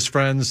told his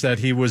friends that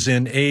he was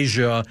in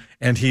Asia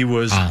and he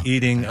was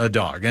eating a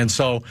dog. And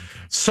so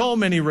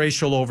many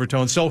racial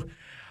overtones. So,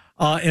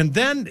 and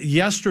then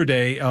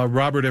yesterday,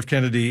 Robert F.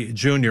 Kennedy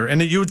Jr.,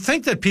 and you would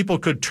think that people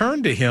could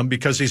turn to him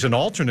because he's an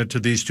alternate to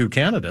these two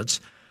candidates,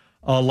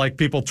 like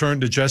people turn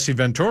to Jesse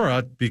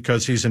Ventura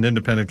because he's an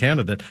independent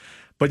candidate.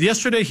 But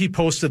yesterday he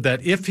posted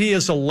that if he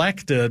is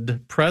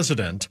elected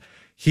president,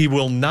 he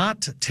will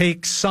not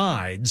take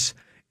sides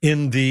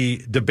in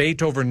the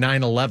debate over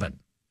 9/11.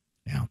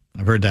 Yeah,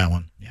 I've heard that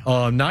one.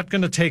 Yeah. Not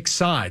going to take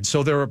sides.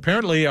 So there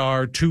apparently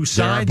are two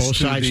sides. There are both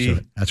sides to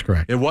it. That's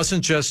correct. It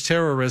wasn't just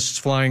terrorists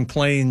flying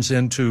planes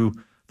into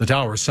the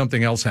towers.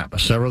 Something else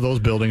happened. Several of those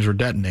buildings were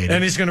detonated.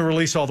 And he's going to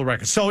release all the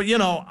records. So,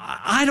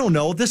 I don't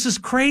know. This is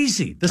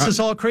crazy. This is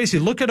all crazy.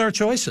 Look at our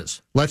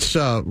choices. Let's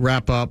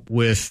wrap up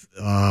with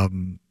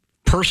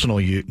personal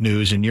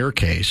news in your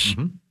case.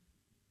 Mm-hmm.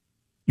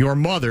 Your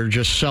mother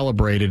just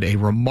celebrated a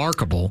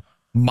remarkable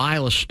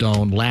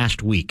milestone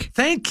last week.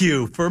 Thank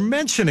you for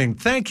mentioning.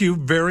 Thank you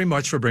very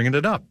much for bringing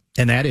it up.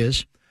 And that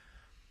is?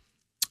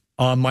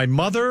 My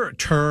mother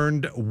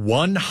turned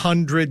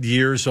 100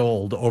 years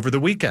old over the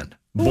weekend.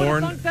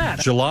 Born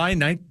July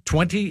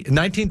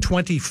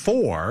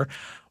 1924,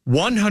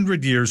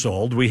 100 years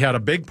old. We had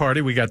a big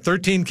party. We got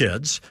 13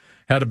 kids.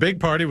 Had a big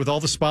party with all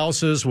the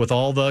spouses, with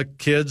all the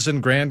kids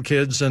and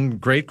grandkids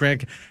and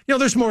great-grandkids.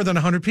 There's more than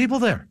 100 people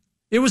there.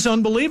 It was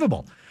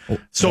unbelievable.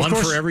 So one, of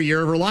course, for every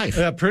year of her life.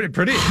 Pretty.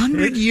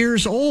 100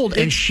 years old,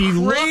 and she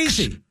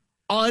looks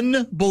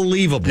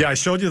unbelievable. Yeah, I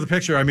showed you the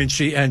picture. I mean,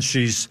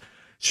 she's.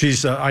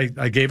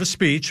 I gave a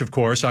speech, of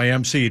course. I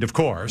emceed, of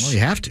course. Well,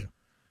 you have to.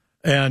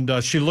 And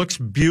she looks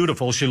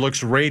beautiful. She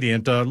looks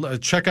radiant.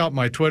 Check out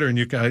my Twitter, and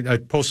I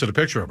posted a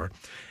picture of her.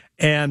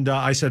 And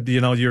I said,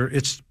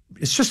 it's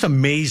just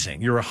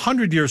amazing. You're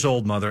 100 years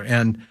old, Mother,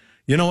 and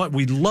you know what?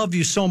 We love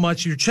you so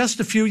much. You're just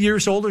a few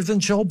years older than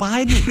Joe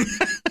Biden.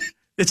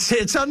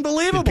 It's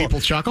unbelievable. Did people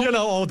chuckle?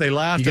 They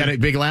laughed. You got a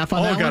big laugh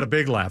on that? I got a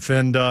big laugh.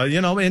 And,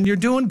 and you're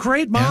doing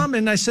great, Mom. Yeah.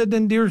 And I said,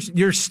 and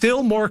you're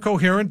still more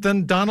coherent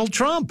than Donald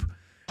Trump.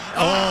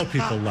 Oh,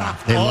 people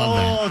laughed. They love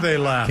that. Oh, they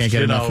laughed. Can't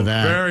get enough of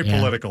that. Very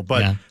political.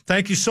 But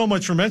thank you so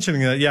much for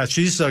mentioning that. Yeah,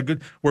 she's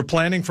good. We're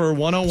planning for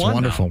 101 It's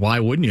wonderful. now. Why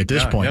wouldn't you at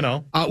this point?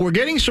 We're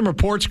getting some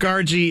reports,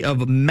 Guardsy,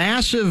 of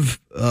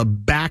massive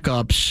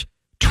backups,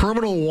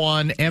 Terminal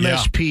 1,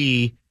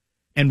 MSP,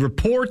 and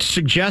reports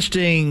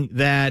suggesting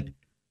that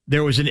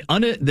there was the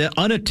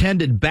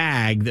unattended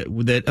bag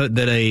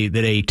that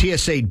a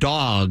TSA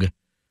dog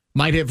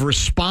might have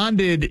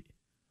responded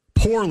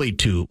poorly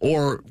to,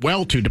 or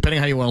well to, depending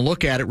on how you want to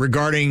look at it,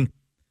 regarding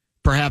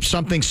perhaps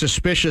something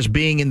suspicious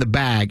being in the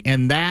bag.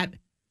 And that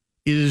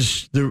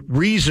is the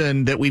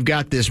reason that we've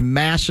got this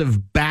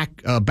massive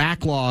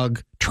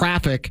backlog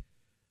traffic.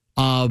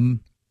 Do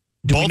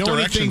Both we know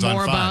directions anything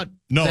more on 5. about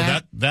No,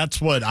 that? that's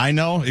what I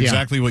know,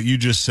 exactly what you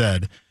just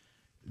said,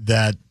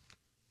 that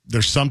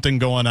there's something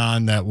going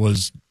on that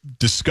was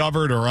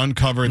discovered or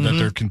uncovered that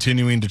they're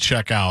continuing to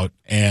check out,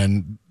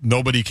 and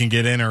nobody can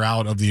get in or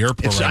out of the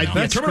airport right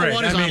now. Terminal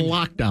 1 is on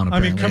lockdown,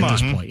 apparently, come at on.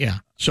 this point. Yeah.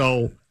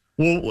 So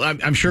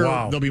I'm sure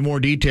there'll be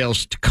more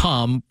details to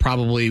come,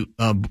 probably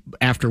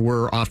after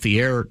we're off the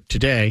air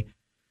today.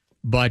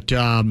 But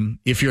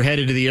if you're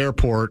headed to the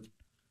airport,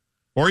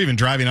 or even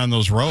driving on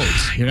those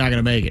roads, you're not going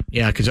to make it.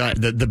 Yeah, because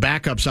the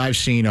backups I've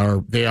seen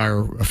are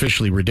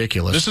officially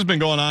ridiculous. This has been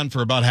going on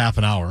for about half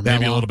an hour,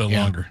 maybe a little bit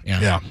longer.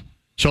 Yeah.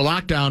 So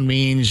lockdown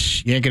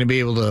means you ain't going to be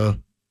able to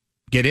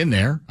get in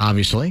there,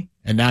 obviously.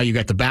 And now you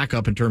got the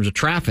backup in terms of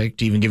traffic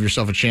to even give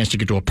yourself a chance to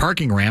get to a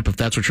parking ramp if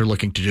that's what you're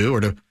looking to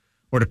do,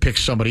 or to pick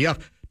somebody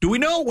up. Do we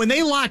know when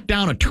they lock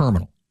down a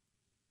terminal?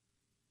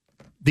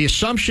 The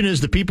assumption is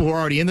the people who are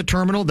already in the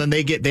terminal, then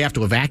they have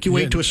to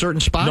evacuate to a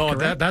certain spot? No,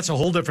 that's a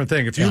whole different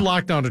thing. If you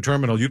lock down a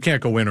terminal, you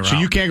can't go in or out. So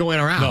you can't go in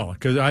or out? No,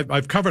 because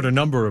I've covered a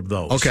number of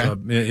those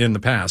in the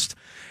past.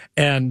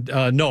 And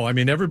no, I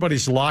mean,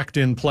 everybody's locked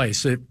in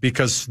place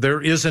because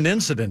there is an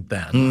incident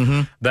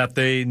then that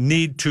they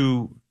need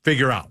to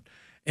figure out.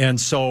 And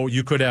so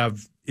you could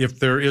have, if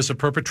there is a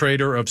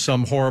perpetrator of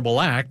some horrible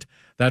act,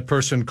 that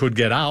person could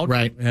get out.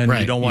 And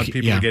you don't want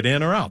people to get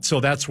in or out. So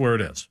that's where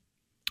it is.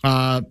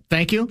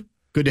 Thank you.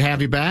 Good to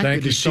have you back.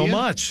 Thank you so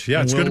much.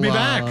 Yeah, it's good to be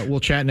back. We'll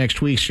chat next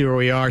week, see where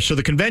we are. So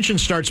the convention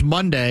starts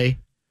Monday.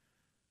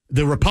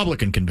 The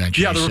Republican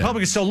convention. Yeah, the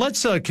Republican. So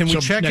let's can we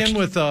check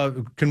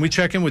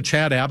in with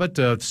Chad Abbott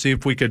to see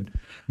if we could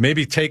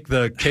maybe take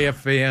the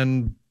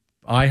KFAN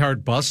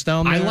iHeart bus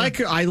down there?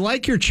 I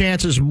like your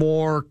chances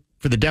more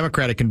for the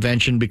Democratic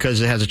convention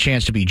because it has a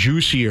chance to be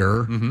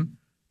juicier.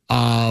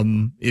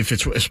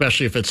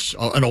 Especially if it's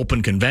an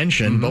open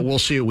convention, but we'll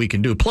see what we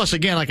can do. Plus,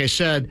 again, like I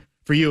said,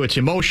 for you, it's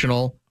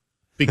emotional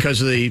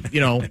because of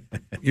the,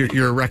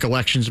 your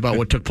recollections about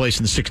what took place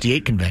in the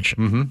 68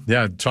 convention.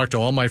 Yeah, talked to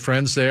all my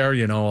friends there,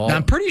 Now,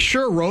 I'm pretty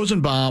sure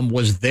Rosenbaum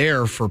was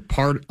there for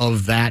part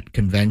of that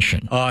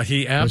convention.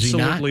 He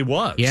absolutely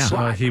was.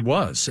 Yeah. He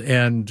was.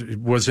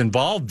 And was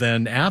involved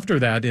then after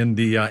that in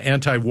the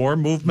anti-war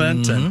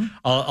movement and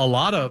a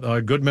lot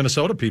of good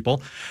Minnesota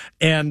people.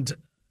 And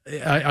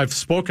I've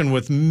spoken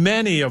with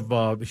many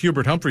of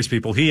Hubert Humphrey's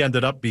people. He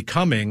ended up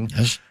becoming,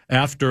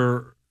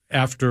 after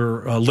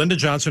Lyndon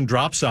Johnson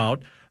drops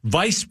out,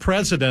 Vice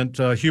President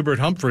Hubert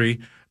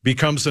Humphrey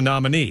becomes the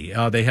nominee.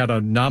 They had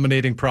a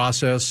nominating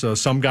process.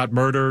 Some got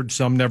murdered.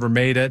 Some never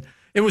made it.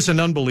 It was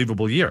an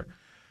unbelievable year.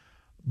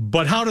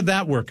 But how did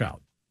that work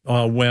out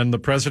when the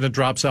president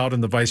drops out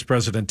and the vice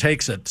president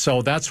takes it?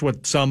 So that's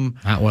what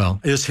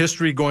is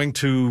history going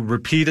to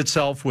repeat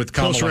itself with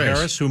Kamala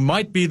Harris, who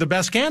might be the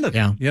best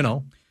candidate? Yeah.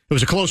 It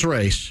was a close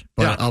race,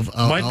 but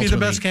might be the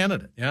best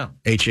candidate. Yeah.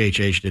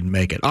 HHH didn't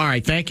make it. All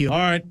right, thank you. All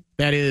right.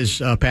 That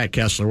is Pat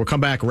Kessler. We'll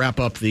come back, wrap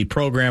up the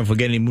program. If we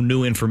get any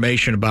new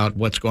information about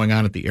what's going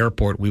on at the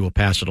airport, we will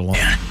pass it along.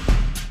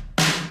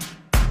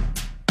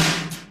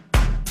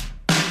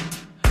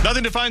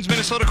 Nothing defines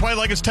Minnesota quite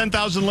like its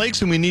 10,000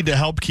 lakes, and we need to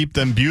help keep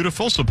them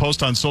beautiful. So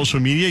post on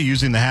social media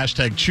using the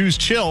hashtag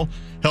 #ChooseChill.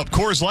 Help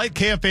Coors Light,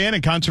 KFAN,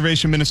 and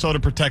Conservation Minnesota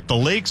protect the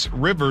lakes,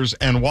 rivers,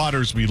 and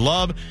waters we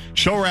love.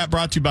 Show Wrap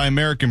brought to you by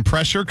American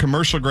Pressure,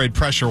 commercial-grade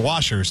pressure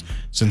washers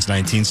since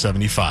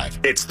 1975.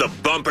 It's the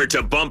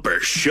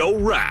bumper-to-bumper Show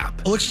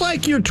Wrap. Looks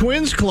like your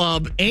Twins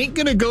club ain't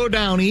going to go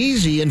down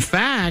easy. In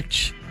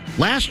fact,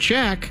 last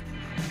check,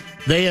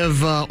 they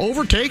have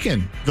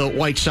overtaken the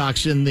White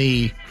Sox in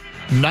the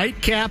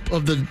nightcap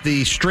of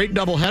the straight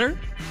doubleheader.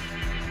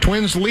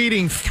 Twins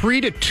leading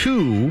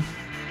 3-2,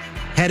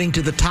 heading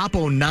to the top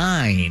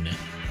 09.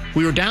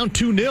 We were down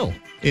 2-0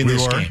 in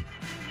this game.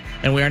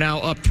 And we are now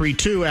up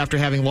 3-2 after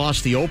having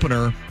lost the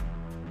opener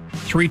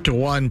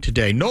 3-1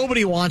 today.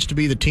 Nobody wants to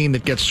be the team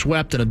that gets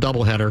swept in a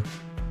doubleheader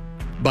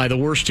by the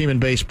worst team in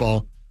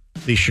baseball,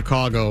 the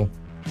Chicago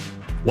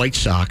White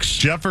Sox.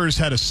 Jeffers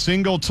had a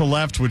single to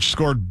left, which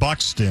scored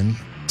Buxton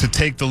to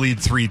take the lead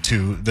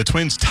 3-2. The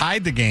Twins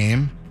tied the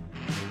game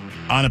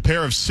on a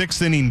pair of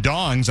sixth-inning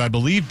dongs, I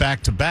believe,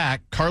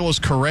 back-to-back. Carlos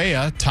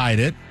Correa tied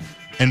it,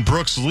 and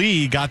Brooks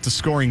Lee got the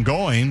scoring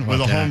going with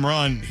a home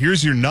run.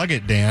 Here's your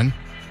nugget, Dan.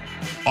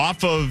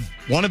 Off of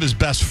one of his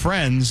best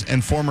friends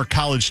and former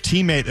college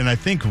teammate and I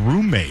think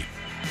roommate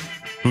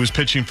who was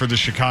pitching for the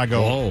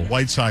Chicago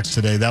White Sox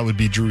today. That would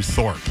be Drew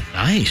Thorpe.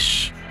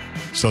 Nice.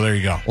 So there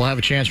you go. We'll have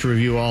a chance to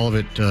review all of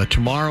it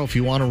tomorrow. If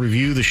you want to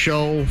review the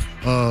show,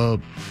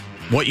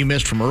 what you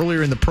missed from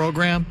earlier in the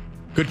program,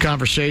 good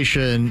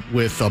conversation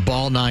with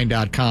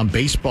Ball9.com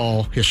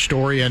baseball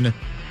historian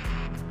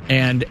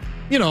and,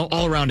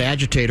 all-around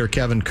agitator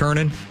Kevin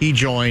Kernan. He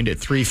joined at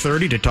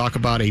 3:30 to talk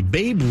about a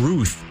Babe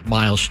Ruth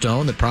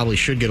milestone that probably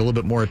should get a little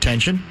bit more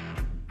attention.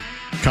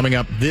 Coming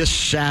up this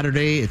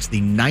Saturday, it's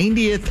the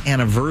 90th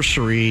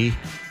anniversary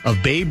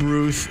of Babe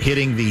Ruth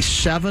hitting the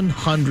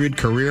 700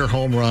 career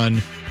home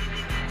run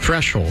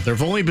threshold. There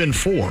have only been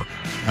 4,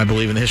 I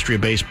believe, in the history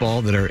of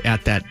baseball that are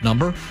at that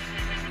number.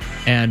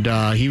 And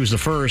he was the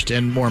first,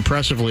 and more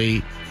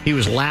impressively, he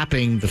was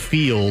lapping the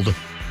field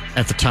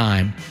at the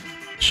time.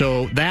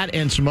 So that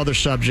and some other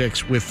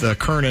subjects with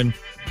Kernan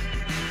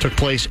took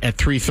place at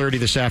 3:30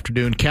 this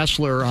afternoon.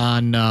 Kessler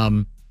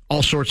on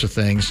all sorts of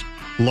things,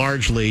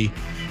 largely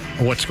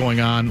what's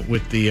going on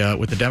with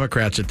the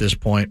Democrats at this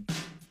point.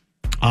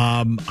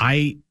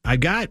 I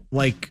got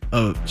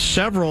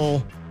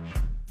several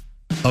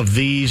of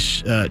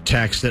these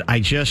texts that I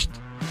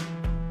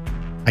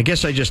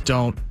guess I just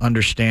don't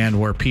understand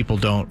where people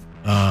don't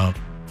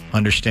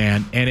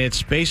understand. And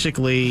it's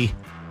basically,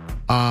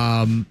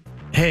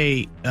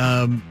 hey,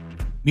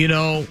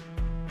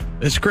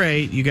 it's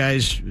great. You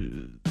guys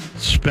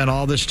spent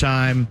all this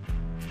time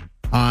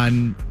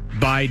on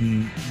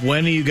Biden.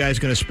 When are you guys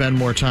going to spend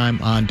more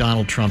time on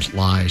Donald Trump's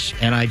lies?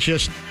 And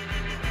this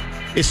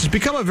has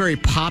become a very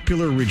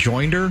popular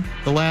rejoinder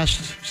the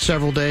last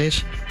several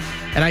days.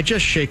 And I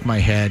just shake my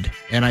head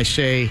and I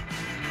say,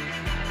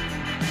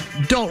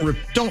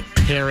 don't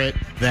parrot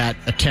that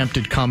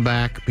attempted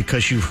comeback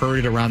because you've heard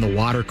it around the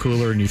water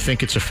cooler and you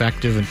think it's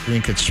effective and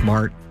think it's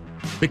smart.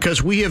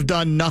 Because we have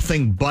done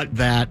nothing but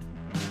that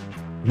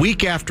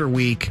week after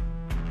week,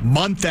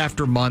 month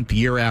after month,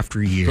 year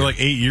after year. For 8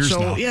 years now.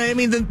 So, yeah, I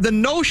mean, the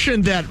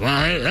notion that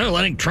they're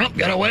letting Trump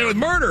get away with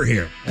murder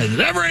here. Is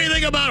never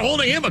anything about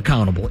holding him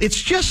accountable.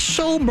 It's just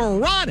so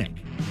moronic.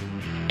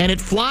 And it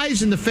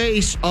flies in the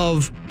face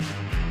of,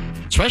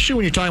 especially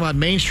when you're talking about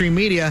mainstream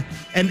media,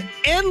 an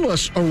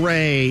endless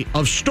array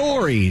of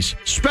stories,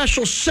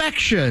 special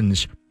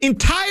sections,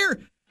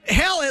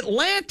 hell,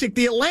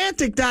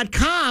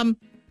 theatlantic.com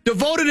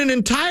devoted an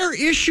entire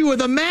issue of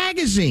the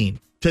magazine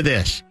to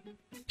this.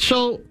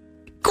 So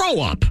grow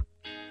up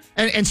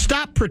and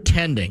stop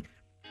pretending.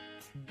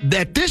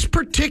 At this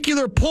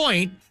particular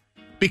point,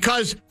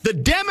 because the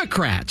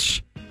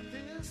Democrats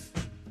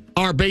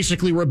are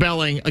basically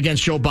rebelling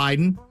against Joe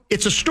Biden,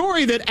 it's a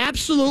story that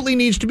absolutely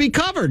needs to be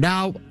covered.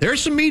 Now,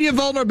 there's some media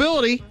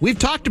vulnerability. We've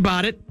talked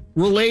about it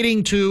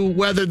relating to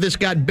whether this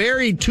got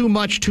buried too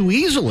much too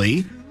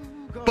easily.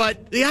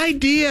 But the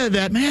idea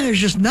that, man, there's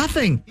just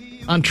nothing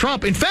on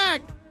Trump. In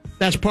fact,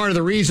 that's part of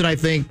the reason I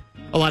think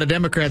a lot of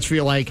Democrats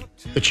feel like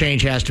the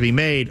change has to be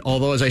made.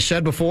 Although, as I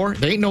said before,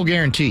 there ain't no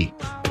guarantee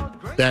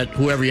that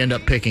whoever you end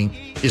up picking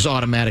is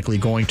automatically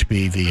going to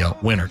be the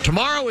winner.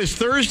 Tomorrow is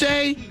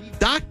Thursday.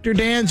 Dr.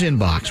 Dan's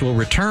Inbox will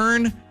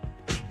return.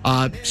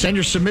 Send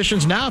your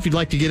submissions now if you'd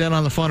like to get in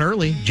on the fun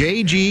early.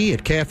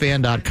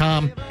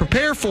 JG@KFAN.com.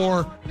 Prepare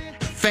for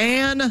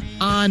Fan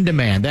on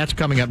Demand. That's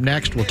coming up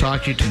next. We'll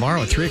talk to you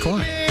tomorrow at 3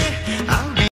 o'clock.